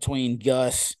gap between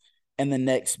Gus and the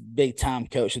next big time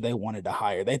coach that they wanted to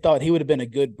hire. They thought he would have been a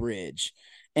good bridge.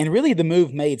 And really the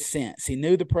move made sense. He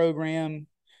knew the program,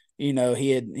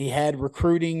 he had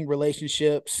recruiting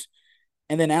relationships.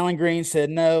 And then Alan Green said,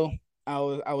 "No,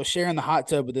 I was sharing the hot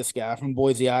tub with this guy from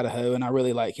Boise, Idaho, and I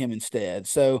really like him instead."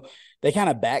 So they kind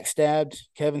of backstabbed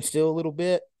Kevin Steele a little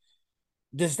bit.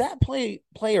 Does that play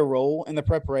a role in the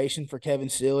preparation for Kevin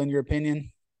Steele, in your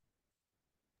opinion?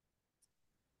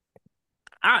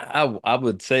 I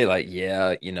would say like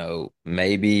yeah,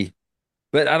 maybe,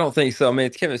 but I don't think so. I mean,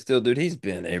 it's Kevin Steele, dude. He's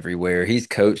been everywhere. He's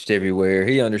coached everywhere.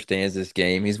 He understands this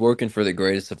game. He's working for the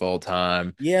greatest of all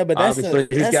time. Yeah, but that's a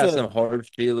Obviously, he's that's got a some hard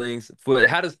feelings. But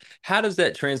how does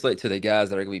that translate to the guys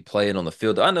that are going to be playing on the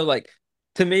field? I know, like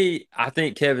to me, I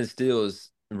think Kevin Steele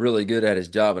is really good at his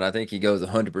job, and I think he goes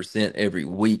 100% every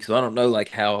week. So I don't know,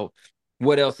 like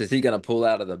what else is he going to pull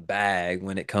out of the bag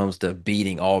when it comes to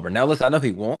beating Auburn? Now, listen, I know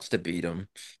he wants to beat them,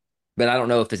 but I don't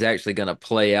know if it's actually going to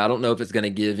play. I don't know if it's going to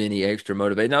give any extra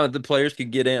motivation. Now, the players could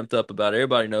get amped up about it.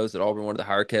 Everybody knows that Auburn wanted to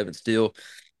hire Kevin Steele.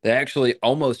 They actually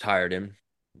almost hired him,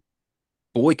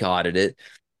 boycotted it.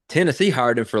 Tennessee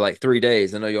hired him for like 3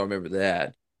 days. I know y'all remember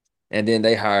that. And then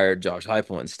they hired Josh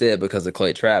Heupel instead because of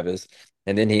Clay Travis.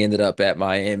 And then he ended up at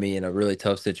Miami in a really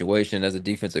tough situation as a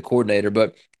defensive coordinator.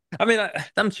 But I mean,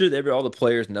 I'm sure that all the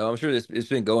players know. I'm sure it's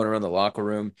been going around the locker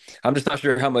room. I'm just not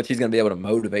sure how much he's going to be able to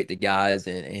motivate the guys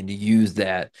and use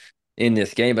that in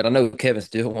this game. But I know Kevin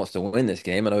still wants to win this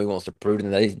game. I know he wants to prove that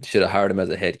they should have hired him as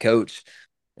a head coach.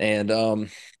 And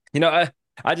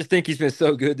I just think he's been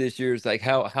so good this year. It's like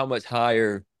how much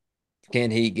higher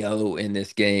can he go in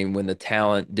this game when the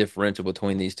talent differential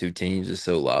between these two teams is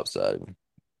so lopsided?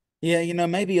 Yeah,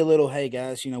 maybe a little, hey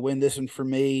guys, win this one for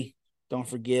me. Don't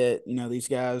forget, these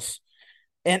guys.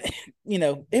 And,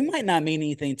 it might not mean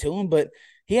anything to him, but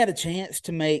he had a chance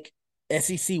to make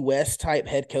SEC West type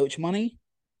head coach money.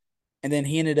 And then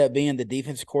he ended up being the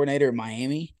defensive coordinator at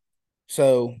Miami.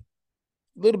 So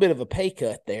a little bit of a pay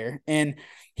cut there. And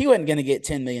he wasn't going to get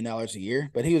 $10 million a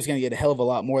year, but he was going to get a hell of a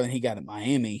lot more than he got at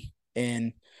Miami.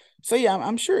 And so, yeah,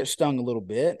 I'm sure it stung a little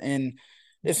bit. And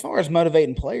as far as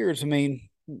motivating players, I mean,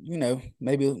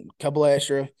 maybe a couple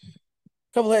extra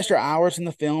hours in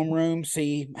the film room,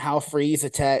 see how Freeze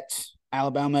attacked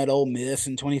Alabama at Ole Miss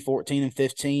in 2014 and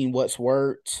 15, what's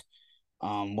worked,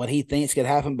 what he thinks could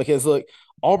happen. Because look,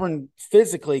 Auburn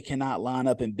physically cannot line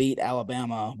up and beat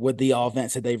Alabama with the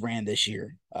offense that they've ran this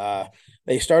year.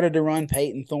 They started to run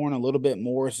Peyton Thorne a little bit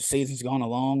more as the season's gone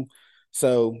along.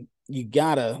 So you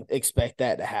gotta expect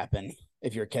that to happen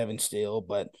if you're Kevin Steele.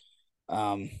 But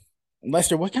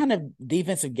Lester, what kind of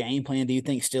defensive game plan do you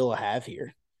think Steele will have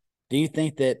here? Do you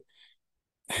think that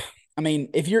I mean,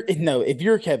 if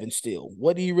you're Kevin Steele,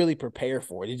 what do you really prepare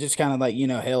for? You just kind of like,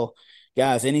 hell,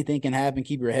 guys, anything can happen.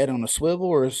 Keep your head on a swivel,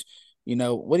 or is,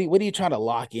 what do you try to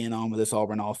lock in on with this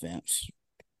Auburn offense?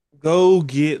 Go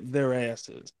get their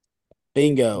asses.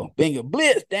 Bingo, bingo,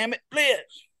 blitz, damn it,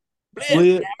 blitz, blitz,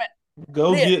 Blitz, damn it,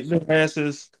 go get blitz. their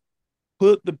asses.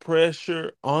 Put the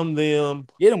pressure on them.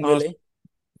 Get him, Honestly,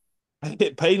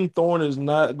 Willie. Peyton Thorne is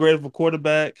not great of a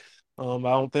quarterback. I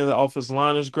don't think the offensive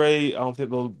line is great. I don't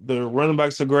think the running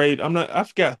backs are great. I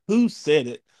forgot who said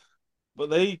it,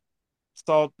 but they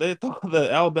thought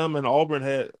that Alabama and Auburn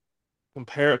had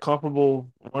comparable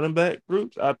running back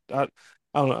groups. I don't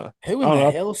know. Who I in don't the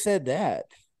know. hell said that?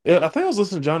 Yeah, I think I was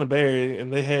listening to John and Barry,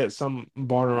 and they had some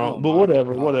barter Oh on, but my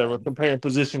whatever, God. comparing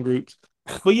position groups.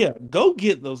 But yeah, go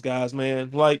get those guys, man.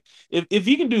 Like if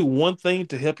you can do one thing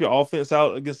to help your offense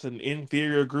out against an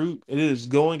inferior group, it is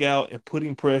going out and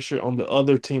putting pressure on the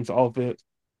other team's offense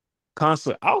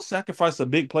constantly. I'll sacrifice a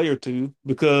big play or two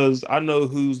because I know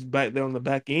who's back there on the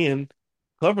back end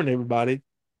covering everybody.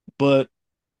 But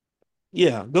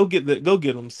yeah, go get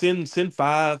them. Send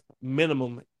five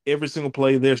minimum every single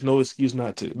play. There's no excuse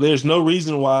not to. There's no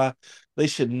reason why they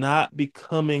should not be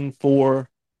coming for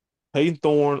Peyton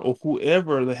Thorne or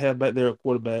whoever they have back there at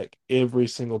quarterback every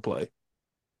single play.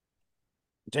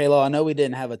 J Law, I know we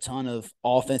didn't have a ton of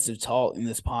offensive talk in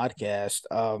this podcast.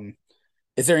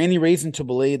 Is there any reason to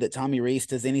believe that Tommy Reese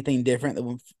does anything different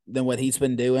than what he's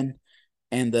been doing?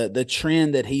 And the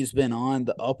trend that he's been on,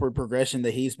 the upward progression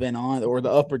that he's been on, or the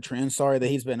upward trend, sorry, that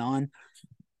he's been on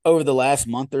over the last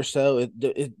month or so,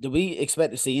 do we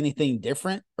expect to see anything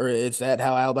different, or is that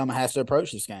how Alabama has to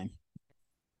approach this game?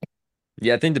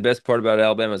 Yeah, I think the best part about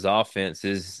Alabama's offense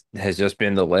is has just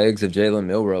been the legs of Jalen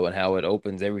Milroe and how it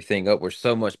opens everything up. We're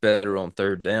so much better on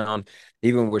third down.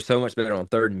 Even we're so much better on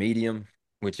third and medium,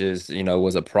 which is,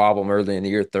 was a problem early in the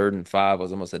year. 3rd and 5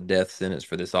 was almost a death sentence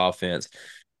for this offense.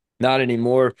 Not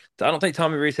anymore. I don't think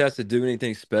Tommy Reese has to do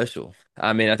anything special.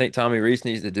 I mean, I think Tommy Reese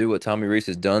needs to do what Tommy Reese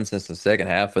has done since the second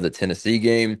half of the Tennessee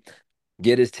game,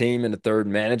 get his team in the third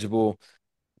manageable,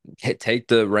 take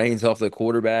the reins off the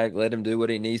quarterback, let him do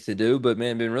what he needs to do. But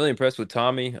man, been really impressed with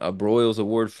Tommy, a Broyles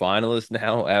Award finalist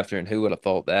now after, and who would have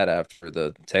thought that after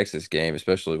the Texas game,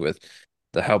 especially with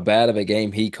the how bad of a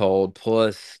game he called,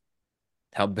 plus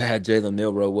how bad Jalen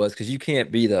Milroe was, because you can't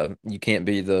be the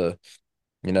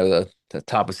the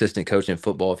top assistant coach in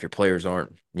football if your players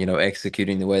aren't,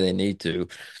 executing the way they need to.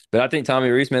 But I think Tommy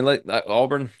Reese, man, like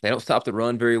Auburn, they don't stop the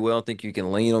run very well. I think you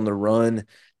can lean on the run.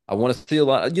 I want to see a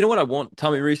lot. You know what I want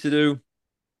Tommy Reese to do?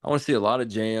 I want to see a lot of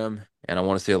Jam, and I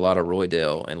want to see a lot of Roy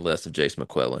Dell and less of Jace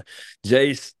McClellan.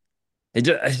 Jace, it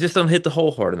just don't hit the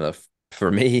hole hard enough for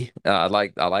me. I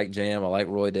like Jam. I like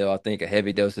Roy Dell. I think a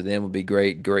heavy dose of them would be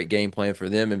great. Great game plan for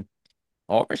them. And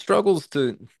Auburn struggles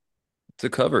to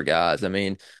cover guys. I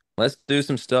mean, let's do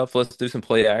some stuff. Let's do some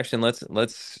play action.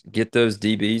 Let's get those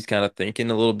DBs kind of thinking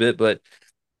a little bit. But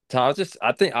Tom,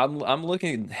 I think I'm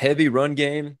looking heavy run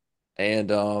game and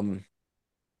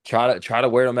try to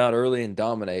wear them out early and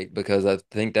dominate because I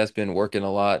think that's been working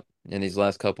a lot in these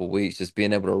last couple of weeks. Just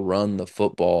being able to run the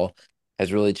football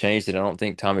has really changed it. I don't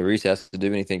think Tommy Reese has to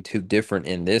do anything too different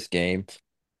in this game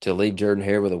to leave Jordan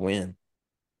Hare with a win.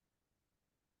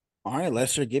 All right,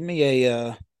 Lester, give me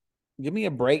a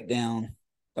breakdown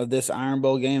of this Iron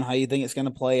Bowl game. How you think it's going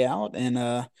to play out,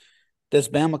 and does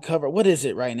Bama cover? What is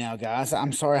it right now, guys?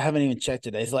 I'm sorry, I haven't even checked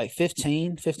today. It's like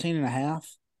 15 and a half.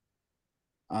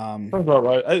 That's about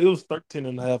right. It was 13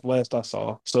 and a half last I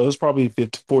saw. So it's probably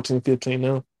 15, 14, 15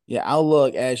 now. Yeah, I'll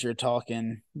look as you're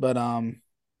talking, but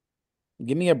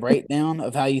give me a breakdown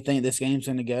of how you think this game's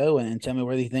going to go, and tell me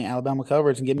whether you think Alabama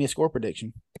covers, and give me a score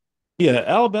prediction. Yeah,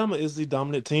 Alabama is the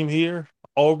dominant team here.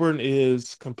 Auburn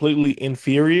is completely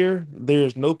inferior.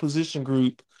 There's no position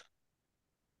group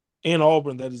in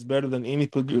Auburn that is better than any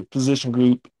position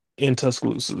group in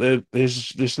Tuscaloosa.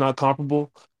 There's not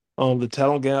comparable. The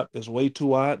talent gap is way too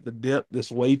wide. The depth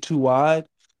is way too wide.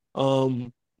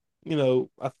 Um,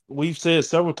 we've said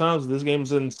several times this game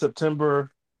is in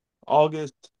September,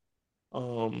 August,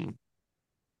 um,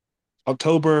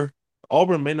 October.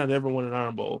 Auburn may not ever win an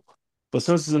Iron Bowl, but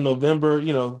since it's in November,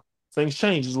 things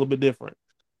change. It's a little bit different.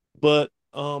 But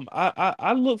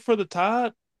I look for the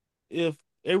Tide if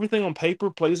everything on paper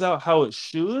plays out how it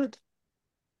should.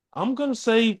 I'm gonna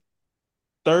say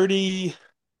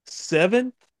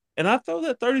 37, and I throw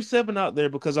that 37 out there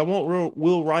because I want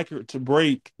Will Reichert to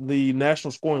break the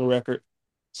national scoring record.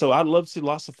 So I'd love to see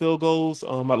lots of field goals. I'd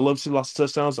love to see lots of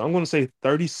touchdowns. I'm going to say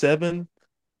 37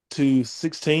 to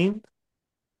 16,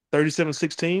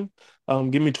 37-16.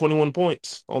 Give me 21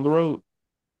 points on the road.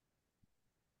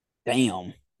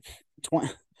 Damn. 20.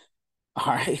 All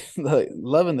right. Look,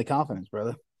 loving the confidence,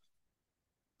 brother.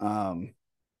 Um,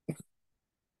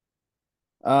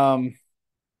 um,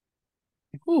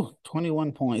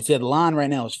 21 points. Yeah, the line right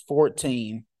now is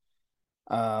 14.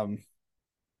 Um,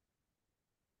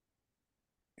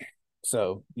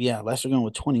 so yeah, Lester going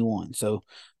with 21. So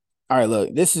all right,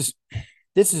 look, this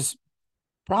is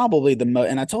probably the most,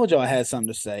 and I told you I had something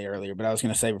to say earlier, but I was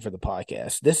going to save it for the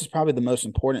podcast. This is probably the most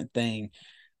important thing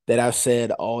that I've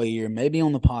said all year, maybe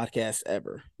on the podcast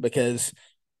ever, because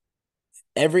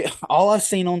all I've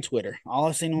seen on Twitter, all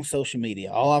I've seen on social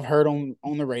media, all I've heard on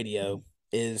the radio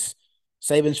is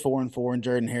Saban's 4-4 and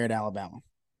Jordan Hare at Alabama.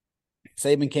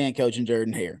 Saban can't coach in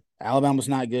Jordan Hare. Alabama's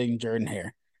not good in Jordan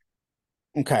Hare.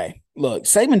 Okay, look,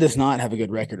 Saban does not have a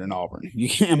good record in Auburn.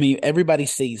 I mean, everybody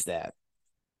sees that.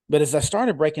 But as I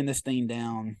started breaking this thing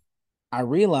down, I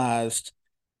realized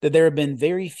that there have been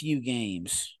very few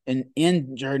games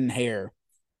in Jordan Hare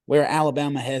where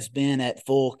Alabama has been at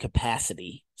full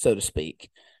capacity, so to speak.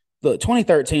 Look,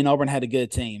 2013, Auburn had a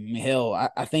good team. I mean, hell,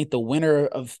 I think the winner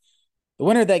of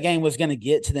that game was going to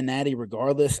get to the Natty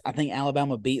regardless. I think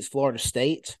Alabama beats Florida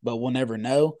State, but we'll never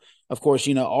know. Of course,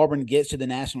 Auburn gets to the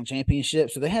national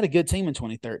championship, so they had a good team in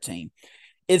 2013.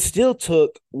 It still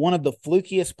took one of the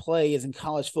flukiest plays in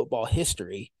college football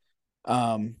history,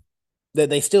 um, that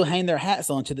they still hang their hats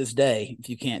on to this day, if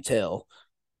you can't tell,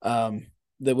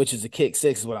 which is a kick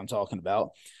six is what I'm talking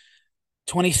about.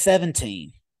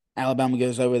 2017, Alabama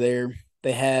goes over there.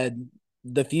 They had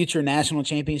the future national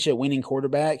championship winning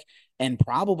quarterback and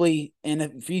probably in a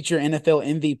future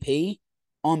NFL MVP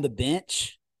on the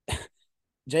bench.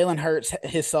 Jalen Hurts,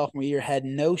 his sophomore year, had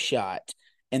no shot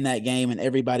in that game, and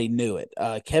everybody knew it.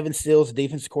 Kevin Steele's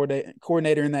defensive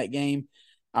coordinator in that game.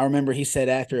 I remember he said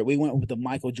after it, we went with the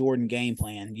Michael Jordan game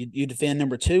plan. You defend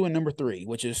number 2 and number 3,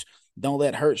 which is don't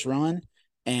let Hurts run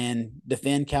and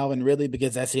defend Calvin Ridley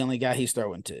because that's the only guy he's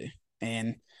throwing to.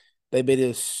 And they beat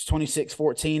us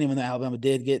 26-14, even though Alabama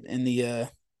did get in the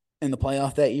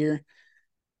playoff that year.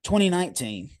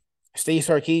 2019, Steve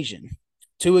Sarkisian.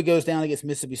 Tua goes down against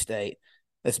Mississippi State.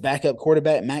 Let's backup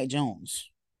quarterback Mac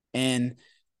Jones. And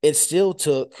it still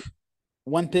took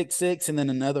one pick six and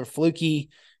then another fluky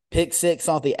pick six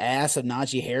off the ass of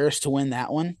Najee Harris to win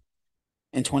that one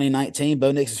in 2019,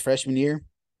 Bo Nix's freshman year.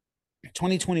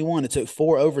 2021, it took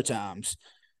 4 overtimes.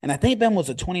 And I think Ben was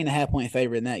a 20.5 point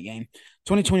favorite in that game.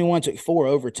 2021 took 4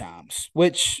 overtimes,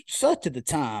 which sucked at the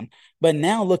time. But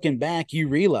now looking back, you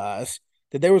realize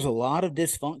that there was a lot of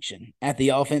dysfunction at the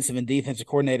offensive and defensive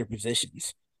coordinator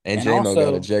positions. And And JMO got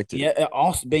also, ejected. yeah,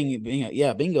 also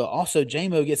bingo. Also,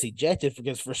 JMO gets ejected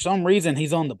because for some reason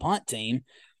he's on the punt team.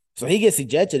 So he gets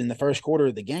ejected in the first quarter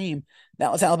of the game.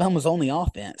 That was Alabama's only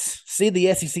offense. See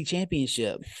the SEC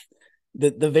championship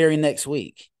the very next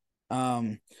week.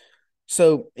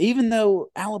 So even though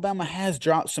Alabama has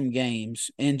dropped some games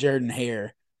in Jordan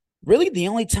Hare, really the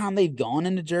only time they've gone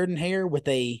into Jordan Hare with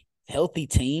a healthy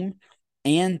team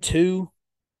and 2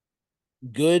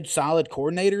 good, solid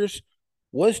coordinators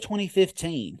was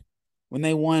 2015 when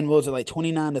they won, what was it, like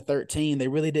 29-13. They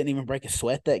really didn't even break a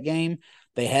sweat that game.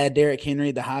 They had Derrick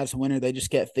Henry, the Heisman winner. They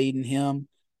just kept feeding him.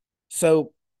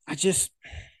 So I just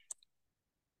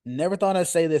never thought I'd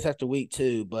say this after week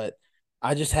 2, but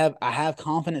I have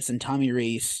confidence in Tommy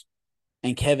Rees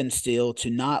and Kevin Steele to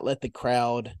not let the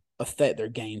crowd affect their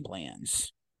game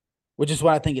plans, which is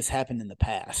what I think has happened in the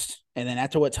past. And then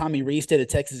after what Tommy Rees did at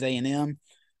Texas A&M,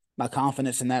 my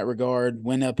confidence in that regard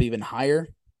went up even higher.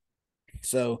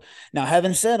 So now,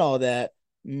 having said all that,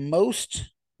 most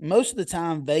of the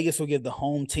time Vegas will give the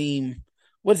home team,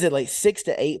 what is it, like 6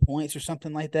 to 8 points or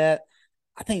something like that.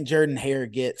 I think Jordan Hare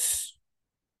gets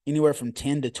anywhere from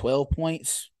 10 to 12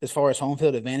 points as far as home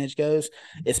field advantage goes,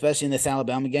 especially in this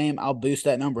Alabama game. I'll boost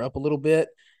that number up a little bit.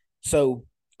 So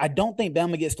I don't think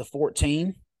Bama gets to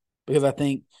 14 because I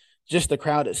think just the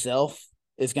crowd itself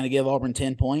is going to give Auburn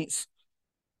 10 points.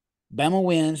 Bama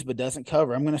wins but doesn't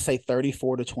cover. I'm going to say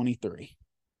 34 to 23.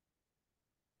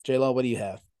 J Law, what do you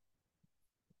have?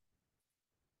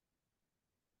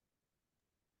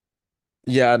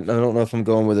 Yeah, I don't know if I'm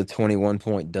going with a 21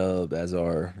 point dub as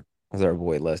our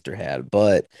boy Lester had,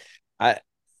 but I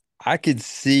I could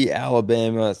see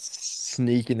Alabama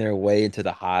sneaking their way into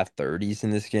the high 30s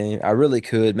in this game. I really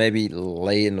could, maybe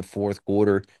late in the fourth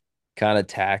quarter, kind of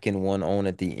tacking one on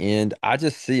at the end. I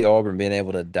just see Auburn being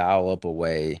able to dial up a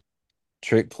way,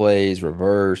 trick plays,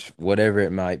 reverse, whatever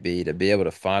it might be, to be able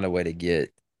to find a way to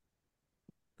get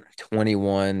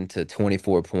 21 to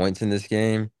 24 points in this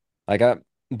game. Like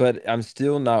but I'm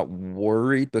still not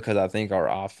worried because I think our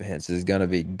offense is going to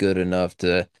be good enough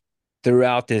to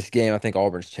throughout this game. I think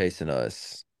Auburn's chasing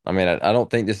us. I mean, I don't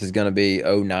think this is going to be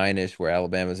 09-ish where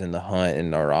Alabama's in the hunt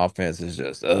and our offense is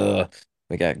just,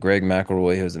 we got Greg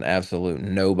McElroy, who's an absolute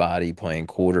nobody playing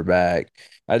quarterback.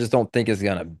 I just don't think it's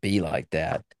going to be like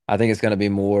that. I think it's going to be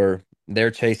more, they're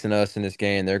chasing us in this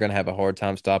game. They're going to have a hard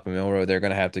time stopping Milrow. They're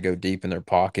going to have to go deep in their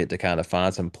pocket to kind of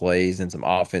find some plays and some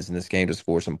offense in this game to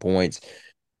score some points.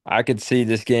 I could see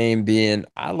this game being,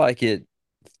 I like it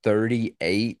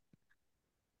 38.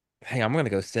 Hey, I'm gonna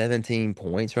go 17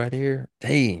 points right here.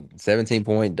 Dang,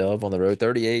 17-point dub on the road, Ooh.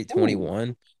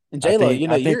 38-21. And I J Lo, think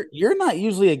I think you're not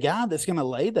usually a guy that's going to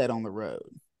lay that on the road.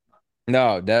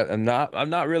 no, that I'm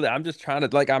not really. I'm just trying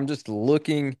to I'm just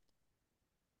looking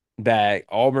back.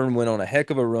 Auburn went on a heck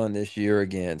of a run this year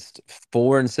against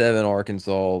 4-7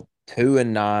 Arkansas,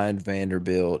 2-9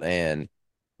 Vanderbilt, and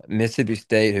Mississippi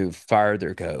State, who fired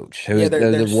their coach, Yeah, who's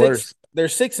the worst. they're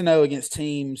 6-0 against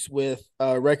teams with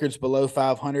records below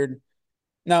 500.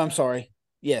 No, I'm sorry.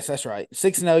 Yes, that's right.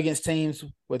 6-0 against teams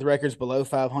with records below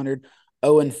 500.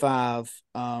 0-5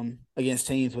 against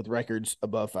teams with records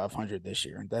above 500 this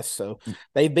year. That's so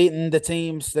they've beaten the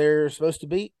teams they're supposed to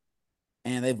beat,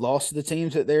 and they've lost to the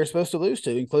teams that they're supposed to lose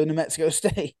to, including New Mexico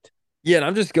State. Yeah, and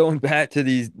I'm just going back to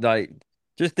these,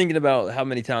 just thinking about how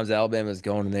many times Alabama's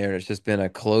gone in there and it's just been a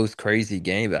close, crazy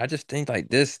game. But I just think like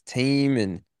this team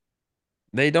and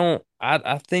they don't.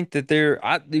 I think that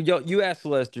you asked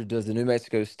Lester, does the New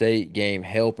Mexico State game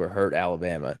help or hurt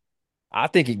Alabama? I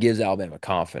think it gives Alabama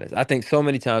confidence. I think so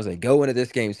many times they go into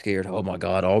this game scared. Oh my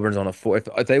God, Auburn's on a four.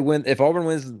 If they win, if Auburn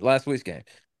wins last week's game,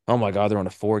 oh my God, they're on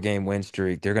a 4 game win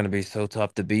streak. They're going to be so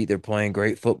tough to beat. They're playing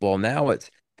great football. Now it's,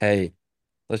 hey,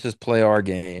 let's just play our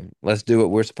game. Let's do what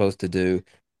we're supposed to do.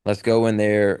 Let's go in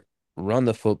there, run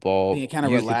the I think football, it kind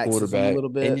of use the relaxes them a quarterback,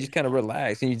 little and bit. you just kind of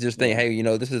relax and you just think, Yeah. hey,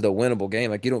 this is a winnable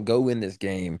game. Like you don't go in this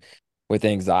game with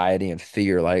anxiety and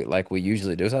fear like we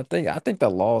usually do. So I think the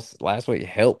loss last week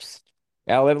helps.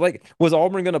 Alabama, like, was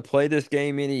Auburn going to play this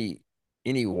game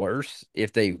any worse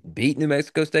if they beat New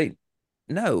Mexico State?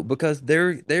 No, because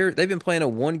they've been playing a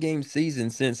 1 game season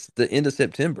since the end of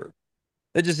September.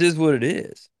 It just is what it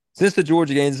is. Since the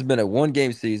Georgia games has been a 1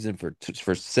 game season for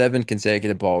 7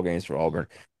 consecutive ball games for Auburn,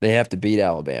 they have to beat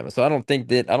Alabama. So I don't think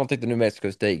the New Mexico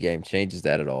State game changes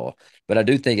that at all. But I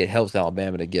do think it helps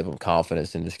Alabama to give them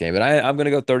confidence in this game. But I'm going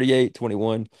to go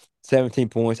 38-21, 17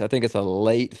 points. I think it's a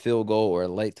late field goal or a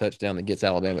late touchdown that gets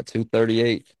Alabama to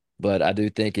 38. But I do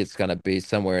think it's going to be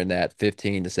somewhere in that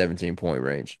 15 to 17 point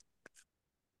range.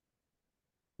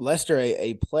 Leicester,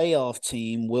 a playoff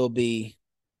team, will be,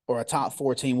 or a top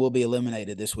four team, will be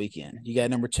eliminated this weekend. You got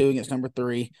number two against number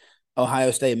three, Ohio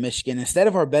State and Michigan. Instead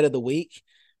of our bet of the week,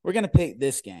 we're going to pick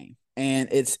this game, and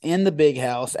it's in the big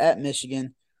house at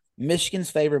Michigan.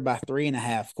 Michigan's favored by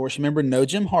 3.5. Of course, remember, no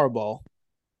Jim Harbaugh.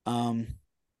 Um,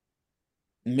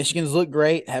 Michigan's looked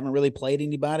great, haven't really played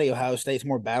anybody. Ohio State's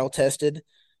more battle tested.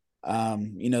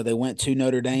 They went to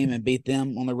Notre Dame and beat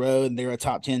them on the road, and they're a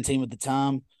top 10 team at the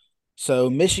time.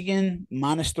 So Michigan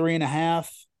minus 3.5.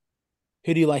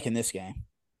 Who do you like in this game?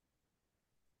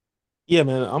 Yeah,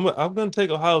 man, I'm gonna take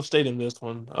Ohio State in this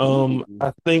one. Ooh.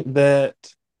 I think that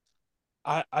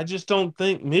I just don't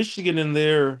think Michigan in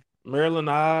their Maryland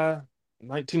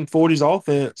 1940s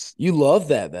offense. You love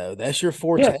that though. That's your Yeah,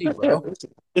 forte, yeah, bro.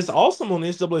 it's awesome on the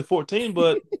NCAA 14,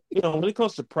 but when it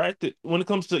comes to practice, when it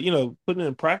comes to putting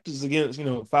in practice against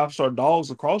 5-star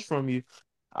dogs across from you,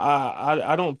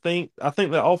 I don't think I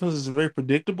think that offense is very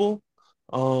predictable.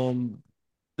 Um,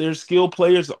 their skill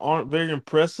players aren't very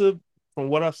impressive from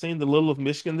what I've seen the little of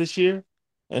Michigan this year,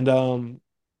 and I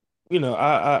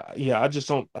just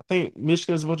don't. I think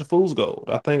Michigan is a bunch of fool's gold.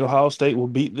 I think Ohio State will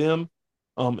beat them,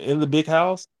 in the big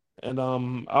house, and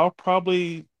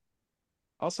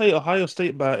I'll say Ohio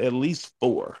State by at least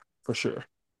 4 for sure.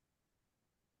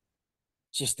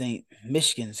 Just think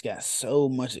Michigan's got so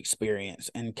much experience,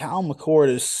 and Kyle McCord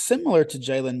is similar to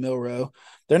Jalen Milroe.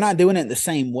 They're not doing it the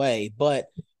same way, but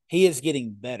he is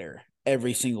getting better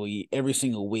every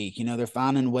single week. You know, they're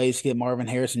finding ways to get Marvin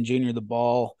Harrison Jr. the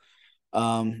ball.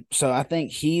 So I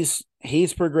think he's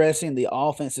progressing. The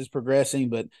offense is progressing,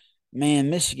 but man,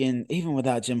 Michigan, even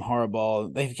without Jim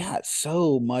Harbaugh, they've got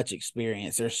so much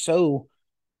experience. They're so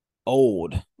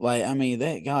old. Like, I mean,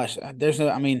 that gosh, there's no.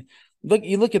 I mean,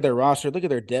 look at their roster, look at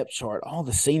their depth chart. All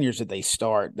the seniors that they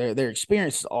start, their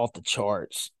experience is off the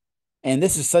charts. And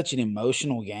this is such an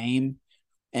emotional game.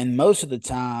 And most of the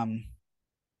time,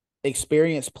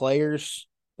 experienced players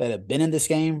that have been in this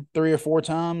game 3 or 4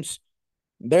 times,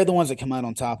 they're the ones that come out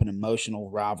on top in emotional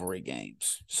rivalry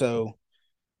games. So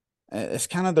it's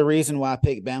kind of the reason why I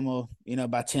picked Bama,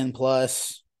 by 10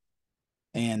 plus.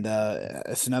 And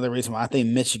it's another reason why I think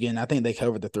Michigan, I think they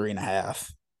covered the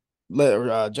 3.5.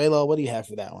 J Law, what do you have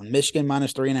for that one? Michigan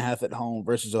minus 3.5 at home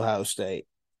versus Ohio State.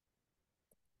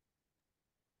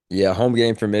 Yeah, home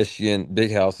game for Michigan.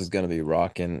 Big House is going to be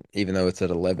rocking, even though it's at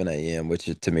 11 a.m., which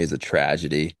to me is a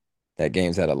tragedy. That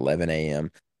game's at 11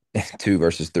 a.m. 2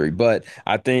 versus 3. But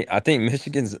I think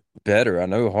Michigan's better. I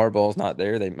know Harbaugh's not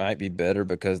there. They might be better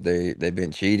because they've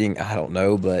been cheating. I don't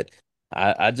know, but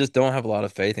I just don't have a lot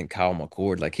of faith in Kyle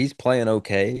McCord. Like he's playing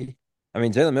okay. I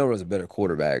mean, Jalen Milroe is a better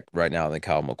quarterback right now than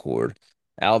Kyle McCord.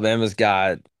 Alabama's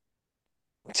got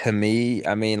to me,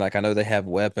 I mean, like I know they have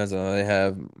weapons. I know they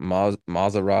have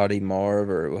Maserati Marv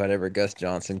or whatever Gus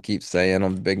Johnson keeps saying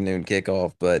on the Big Noon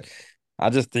kickoff, but I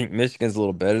just think Michigan's a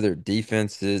little better. Their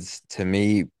defense is to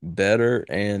me better,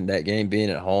 and that game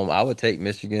being at home, I would take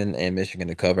Michigan and Michigan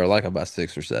to cover. I like them by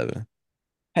 6 or 7.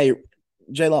 Hey,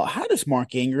 J Law, how does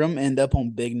Mark Ingram end up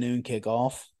on Big Noon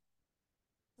kickoff?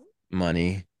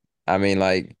 Money. I mean,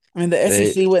 like I mean, the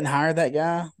they SEC wouldn't hire that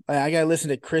guy. Like, I got to listen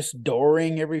to Chris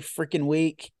Doring every freaking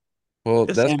week. well,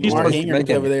 It's that's And he's Mark well, Ingram's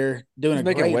over there doing he's a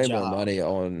making great way more job.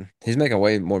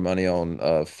 money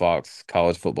on Fox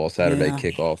College Football Saturday Yeah,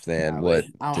 kickoff than what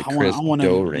golly. I, I want I Chris want him.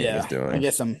 Doering is Yeah, I doing.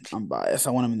 guess I'm biased.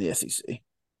 I want him in the SEC.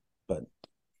 But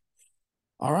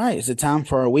all right, is it time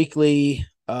for our weekly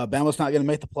Bama's not going to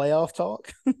make the playoff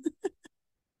talk?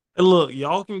 And look,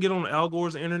 y'all can get on Al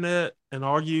Gore's internet and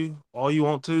argue all you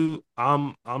want to.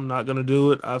 I'm not gonna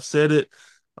do it. I've said it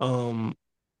 2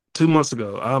 months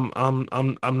ago.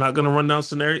 I'm not gonna run down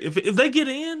scenario. If they get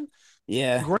in,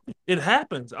 Yeah, great. It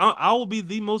happens. I will be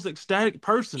the most ecstatic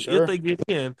person if sure. they get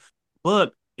in.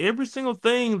 But every single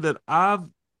thing that I've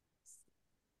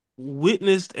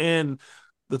witnessed and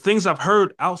the things I've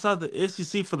heard outside the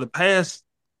SEC for the past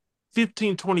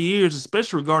 15, 20 years,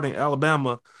 especially regarding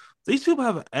Alabama, these people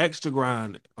have an axe to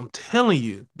grind. I'm telling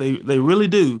you, they really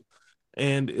do.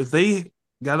 And if they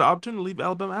got an opportunity to leave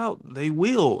Alabama out, they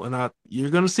will. And you're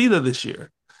going to see that this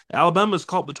year. Alabama is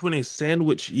caught between a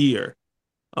sandwich year.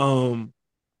 Um,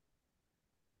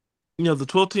 the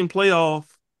 12 team playoff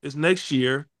is next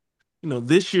year.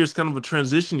 This year is kind of a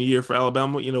transition year for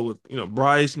Alabama, with,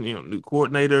 Bryce, and, new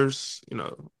coordinators,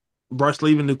 Bryce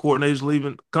leaving, new coordinators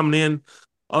leaving, coming in.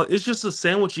 It's just a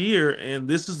sandwich year, and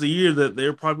this is the year that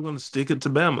they're probably going to stick it to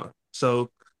Bama.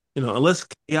 So, unless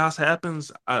chaos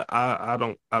happens, I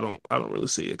don't really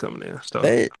see it coming in. So,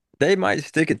 They might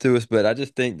stick it to us, but I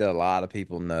just think that a lot of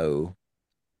people know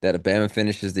that if Bama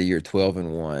finishes the year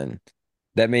 12-1,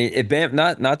 that means if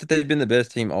Bama not that they've been the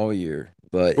best team all year,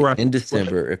 but right, in right,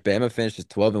 December, if Bama finishes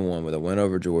 12-1 with a win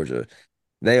over Georgia,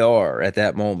 they are at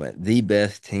that moment the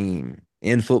best team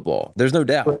in football. There's no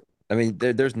doubt. I mean,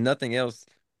 there's nothing else.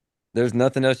 There's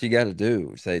nothing else you got to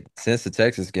do. Say since the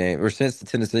Texas game or since the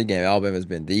Tennessee game, Alabama's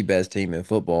been the best team in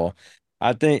football.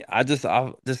 I just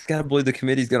gotta believe the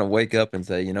committee's gonna wake up and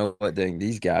say, you know what, dang,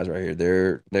 these guys right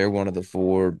here, they're one of the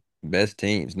 4 best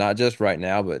teams, not just right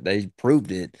now, but they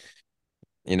proved it,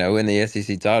 in the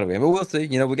SEC title game. But we'll see.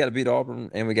 We got to beat Auburn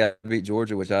and we got to beat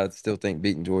Georgia, which I still think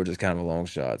beating Georgia is kind of a long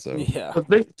shot. So Yeah,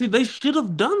 But they should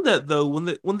have done that though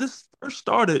when this first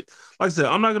started. Like I said,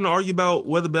 I'm not going to argue about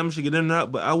whether Bama should get in or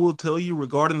not, but I will tell you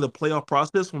regarding the playoff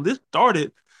process when this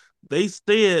started, they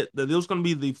said that it was going to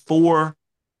be the 4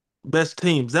 best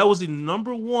teams. That was the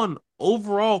number one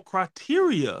overall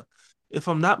criteria, if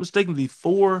I'm not mistaken, the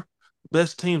 4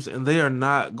 best teams, and they are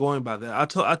not going by that. I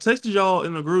texted y'all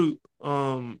in the group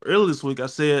earlier this week. I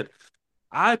said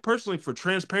I personally, for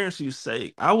transparency's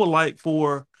sake, I would like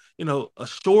for, a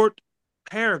short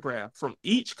paragraph from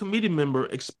each committee member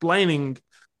explaining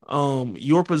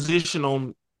your position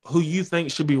on who you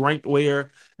think should be ranked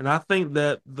where. And I think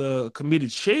that the committee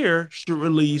chair should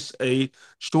release a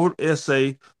short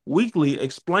essay weekly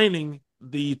explaining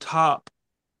the top.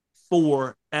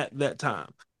 4 at that time.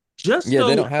 Just Yeah, they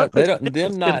so don't have they Texas don't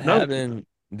them can not know, having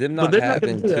them but not they're not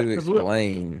going having to do that to because we're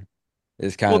explain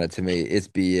is kind well. of to me it's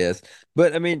BS.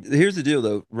 But I mean, here's the deal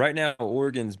though. Right now,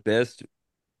 Oregon's best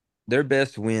their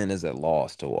best win is a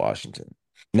loss to Washington.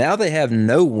 Now they have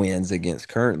no wins against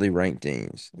currently ranked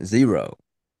teams. Zero.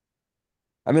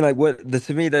 I mean, like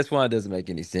to me, that's why it doesn't make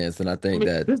any sense. And I I think mean,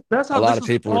 that that's a how lot this of is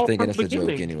people are flawed thinking from the it's a joke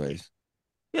beginning. anyways.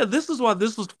 Yeah, this is why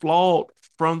this was flawed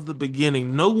from the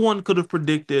beginning. No one could have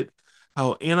predicted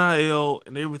how NIL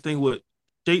and everything would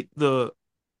shape the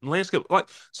landscape. Like,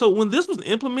 so when this was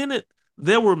implemented,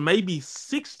 there were maybe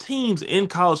 6 teams in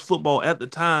college football at the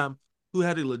time who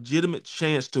had a legitimate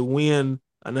chance to win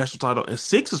a national title, and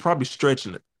six is probably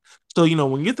stretching it. So,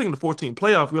 when you're thinking the 14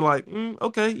 playoff, you're like,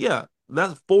 okay, yeah,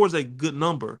 that's four is a good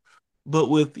number. But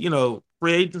with,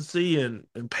 free agency and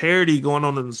parity going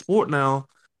on in the sport now,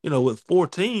 with 4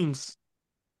 teams,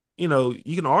 you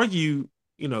can argue,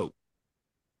 you know,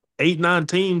 8, 9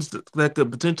 teams that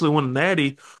could potentially win a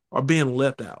natty are being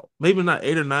left out. Maybe not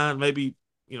 8 or 9, maybe,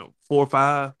 4 or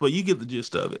 5, but you get the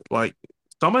gist of it. Like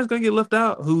somebody's gonna get left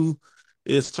out who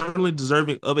is certainly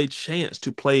deserving of a chance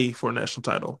to play for a national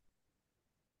title.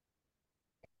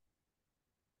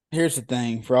 Here's the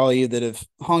thing for all of you that have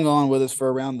hung on with us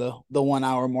for around the 1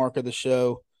 hour mark of the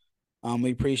show.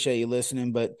 We appreciate you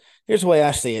listening, but here's the way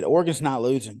I see it: Oregon's not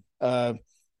losing. If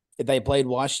they played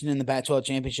Washington in the Pac-12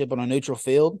 championship on a neutral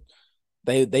field,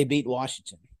 they beat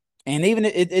Washington, and even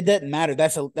it doesn't matter.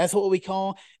 That's what we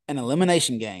call an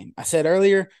elimination game. I said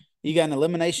earlier, you got an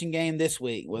elimination game this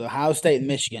week with Ohio State and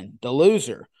Michigan. The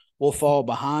loser will fall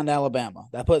behind Alabama.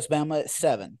 That puts Bama at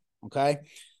 7. Okay,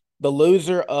 the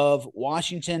loser of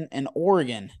Washington and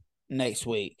Oregon next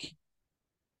week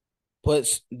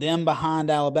puts them behind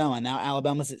Alabama. Now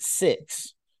Alabama's at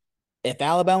 6. If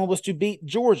Alabama was to beat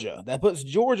Georgia, that puts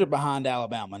Georgia behind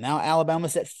Alabama. Now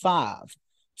Alabama's at 5.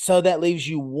 So that leaves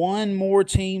you one more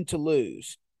team to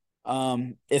lose.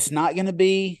 It's not going to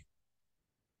be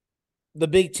the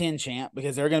Big Ten champ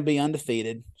because they're going to be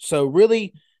undefeated. So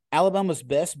really, Alabama's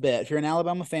best bet, if you're an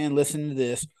Alabama fan listening to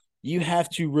this, you have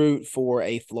to root for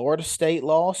a Florida State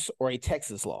loss or a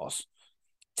Texas loss.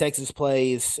 Texas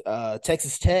plays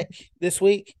Texas Tech this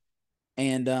week,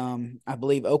 and I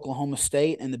believe Oklahoma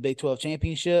State in the Big 12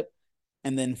 championship.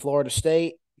 And then Florida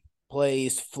State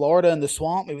plays Florida in the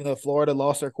Swamp, even though Florida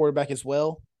lost their quarterback as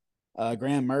well.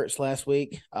 Graham Mertz last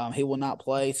week. He will not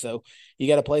play. So you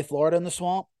got to play Florida in the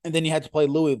Swamp, and then you have to play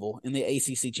Louisville in the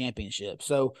ACC championship.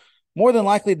 So more than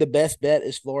likely, the best bet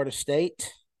is Florida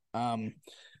State. Um,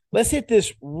 let's hit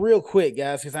this real quick,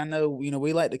 guys, because I know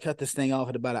we like to cut this thing off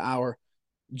at about an hour.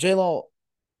 J Law,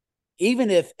 even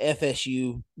if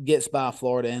FSU gets by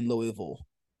Florida and Louisville,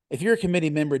 if you're a committee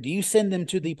member, do you send them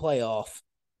to the playoff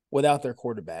without their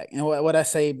quarterback? And what I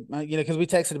say, because we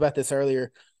texted about this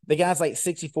earlier, the guy's like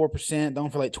 64%, throwing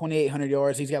for like 2,800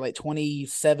 yards. He's got like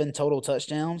 27 total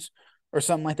touchdowns or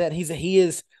something like that.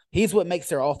 He's what makes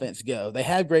their offense go. They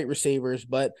have great receivers,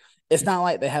 but it's not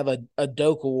like they have a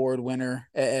Doak Award winner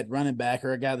at running back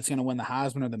or a guy that's going to win the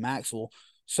Heisman or the Maxwell.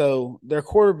 So their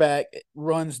quarterback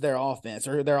runs their offense,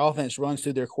 or their offense runs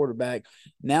through their quarterback.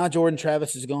 Now Jordan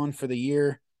Travis is gone for the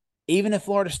year. Even if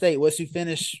Florida State was to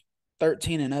finish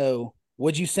 13-0,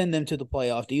 would you send them to the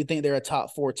playoff? Do you think they're a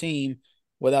top 4 team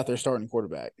without their starting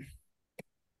quarterback?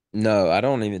 No, I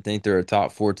don't even think they're a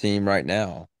top four team right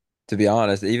now. To be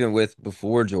honest, even with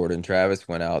before Jordan Travis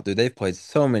went out, dude, they've played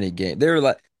so many games. They were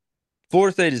like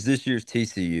Florida State is this year's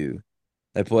TCU.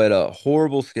 They played a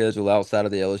horrible schedule outside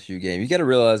of the LSU game. You got to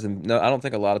realize, and no, I don't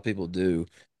think a lot of people do.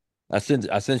 I sent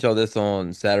y'all this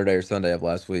on Saturday or Sunday of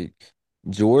last week.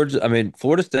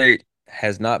 Florida State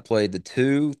has not played the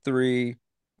 2, 3,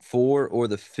 4, or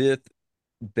the fifth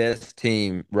best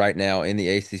team right now in the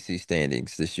ACC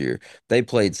standings this year. They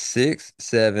played 6,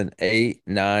 7, 8,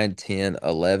 9, 10,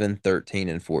 11, 13,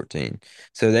 and 14.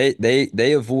 So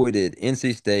they avoided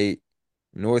NC State,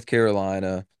 North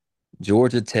Carolina,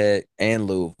 Georgia Tech, and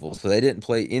Louisville. So they didn't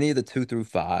play any of the 2 through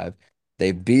 5.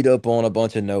 They beat up on a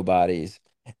bunch of nobodies.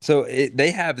 So they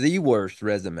have the worst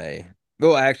resume.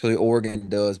 Well, actually, Oregon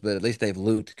does, but at least they've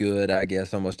looked good, I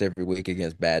guess, almost every week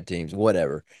against bad teams,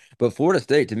 whatever. But Florida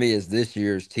State, to me, is this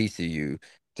year's TCU.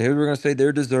 So we're going to say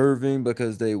they're deserving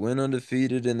because they went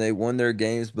undefeated and they won their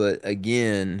games. But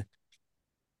again,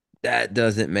 that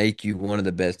doesn't make you one of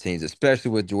the best teams,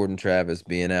 especially with Jordan Travis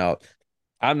being out.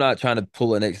 I'm not trying to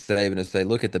pull an Nick Saban and say,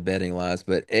 look at the betting lines,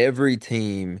 but every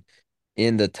team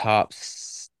in the top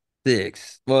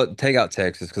 6, well, take out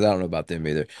Texas because I don't know about them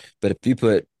either. But if you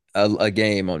put a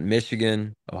game on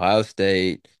Michigan, Ohio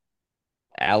State,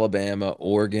 Alabama,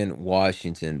 Oregon,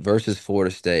 Washington versus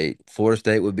Florida State. Florida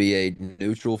State would be a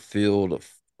neutral field,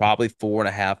 probably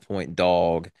 4.5 point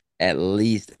dog, at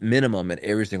least minimum in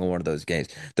every single one of those games.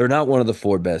 They're not one of the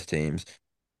four best teams,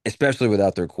 especially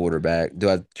without their quarterback. Do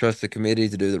I trust the committee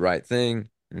to do the right thing?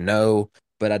 No.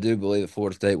 But I do believe that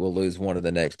Florida State will lose one of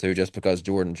the next two just because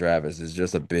Jordan Travis is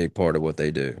just a big part of what they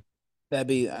do. That'd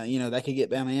be, that could get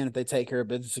Bama in if they take care of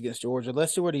business against Georgia.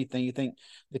 Lester, what do you think? You think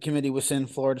the committee would send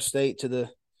Florida State to the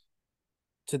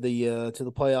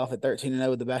playoff at 13-0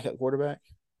 with the backup quarterback?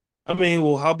 I mean,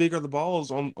 well, how big are the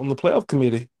balls on the playoff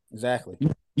committee? Exactly.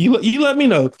 You let me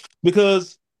know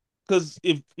because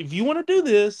if you want to do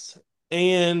this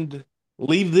and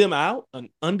leave them out, an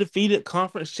undefeated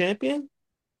conference champion,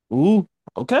 ooh,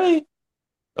 okay,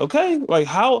 okay. Like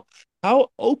how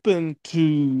open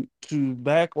to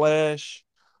backlash,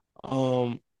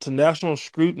 to national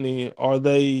scrutiny are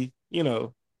they?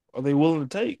 Are they willing to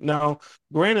take? Now,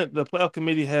 granted, the playoff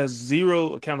committee has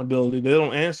zero accountability. They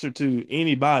don't answer to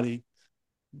anybody,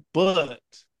 but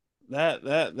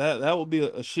that would be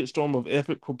a shitstorm of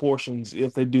epic proportions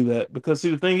if they do that. Because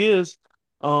see, the thing is,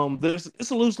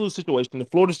 it's a lose-lose situation. If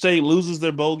Florida State loses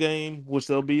their bowl game, which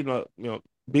they'll be in a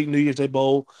big New Year's Day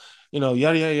bowl, yada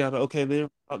yada yada. Okay, they're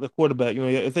the quarterback.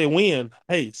 If they win,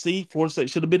 hey, see, Florida State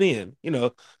should have been in.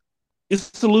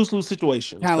 It's a lose-lose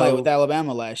situation. Kind of like with So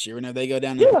Alabama last year. Whenever they go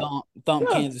down and yeah, thump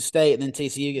yeah, Kansas State, and then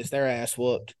TCU gets their ass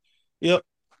whooped. yep,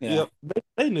 Yeah, yep.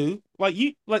 They knew. Like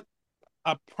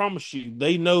I promise you,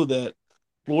 they know that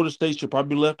Florida State should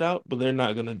probably be left out, but they're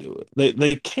not going to do it.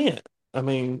 They can't. I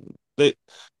mean, they're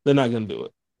not going to do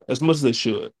it as much as they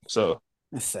should. So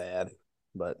that's sad.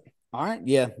 But all right,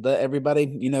 yeah. Everybody,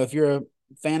 if you're a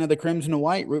fan of the Crimson and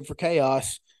White, root for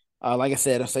chaos. Like I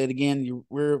said, I'll say it again.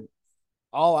 We're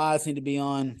all eyes need to be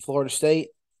on Florida State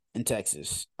and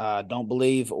Texas. Don't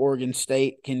believe Oregon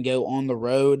State can go on the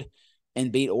road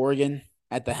and beat Oregon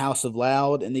at the House of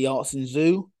Loud in the Austin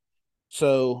Zoo.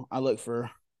 So I look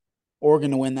for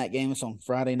Oregon to win that game. It's on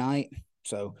Friday night.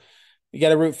 So you got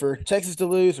to root for Texas to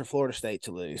lose or Florida State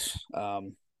to lose.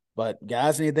 But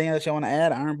guys, anything else you want to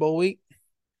add? Iron Bowl week?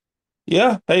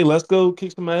 yeah, hey, let's go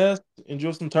kick some ass,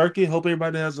 enjoy some turkey. Hope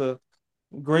everybody has a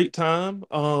great time.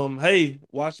 Hey,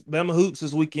 watch Bama hoops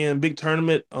this weekend. Big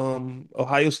tournament.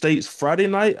 Ohio State's Friday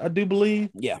night, I do believe.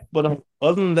 Yeah. But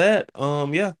other than that,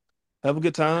 yeah, have a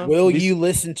good time. Will you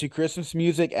listen to Christmas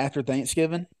music after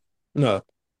Thanksgiving? No,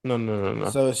 no, no, no, no.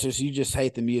 So it's just you just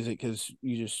hate the music because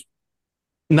you just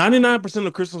 99%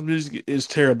 of Christmas music is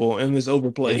terrible and is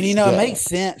overplayed. and It's it uh makes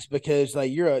sense because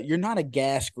like you're not a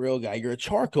gas grill guy, you're a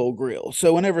charcoal grill.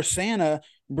 So whenever Santa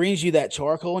brings you that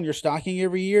charcoal in your stocking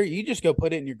every year, you just go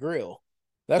put it in your grill.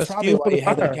 That's That's probably fuel why for the you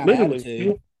have that fire, kind of literally.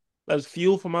 attitude. That's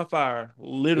fuel for my fire, Yeah.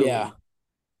 literally.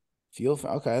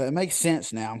 Okay, that makes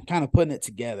sense now. I'm kind of putting it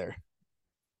together.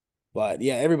 But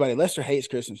yeah, everybody, Lester hates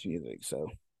Christmas music, so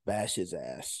bash his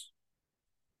ass.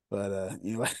 But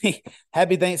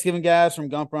happy Thanksgiving, guys, from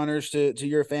Gump Runners to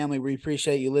your family. We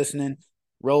appreciate you listening.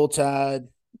 Roll Tide.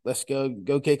 Let's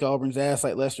go kick Auburn's ass,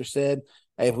 like Lester said.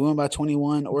 Hey, if we win by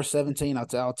 21 or 17,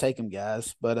 I'll take them,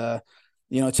 guys. But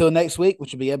until next week,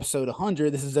 which will be episode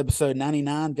 100. This is episode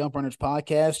 99, Gump Runners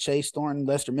podcast. Chase Thornton,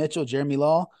 Lester Mitchell, Jeremy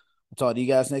Law. We'll talk to you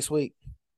guys next week.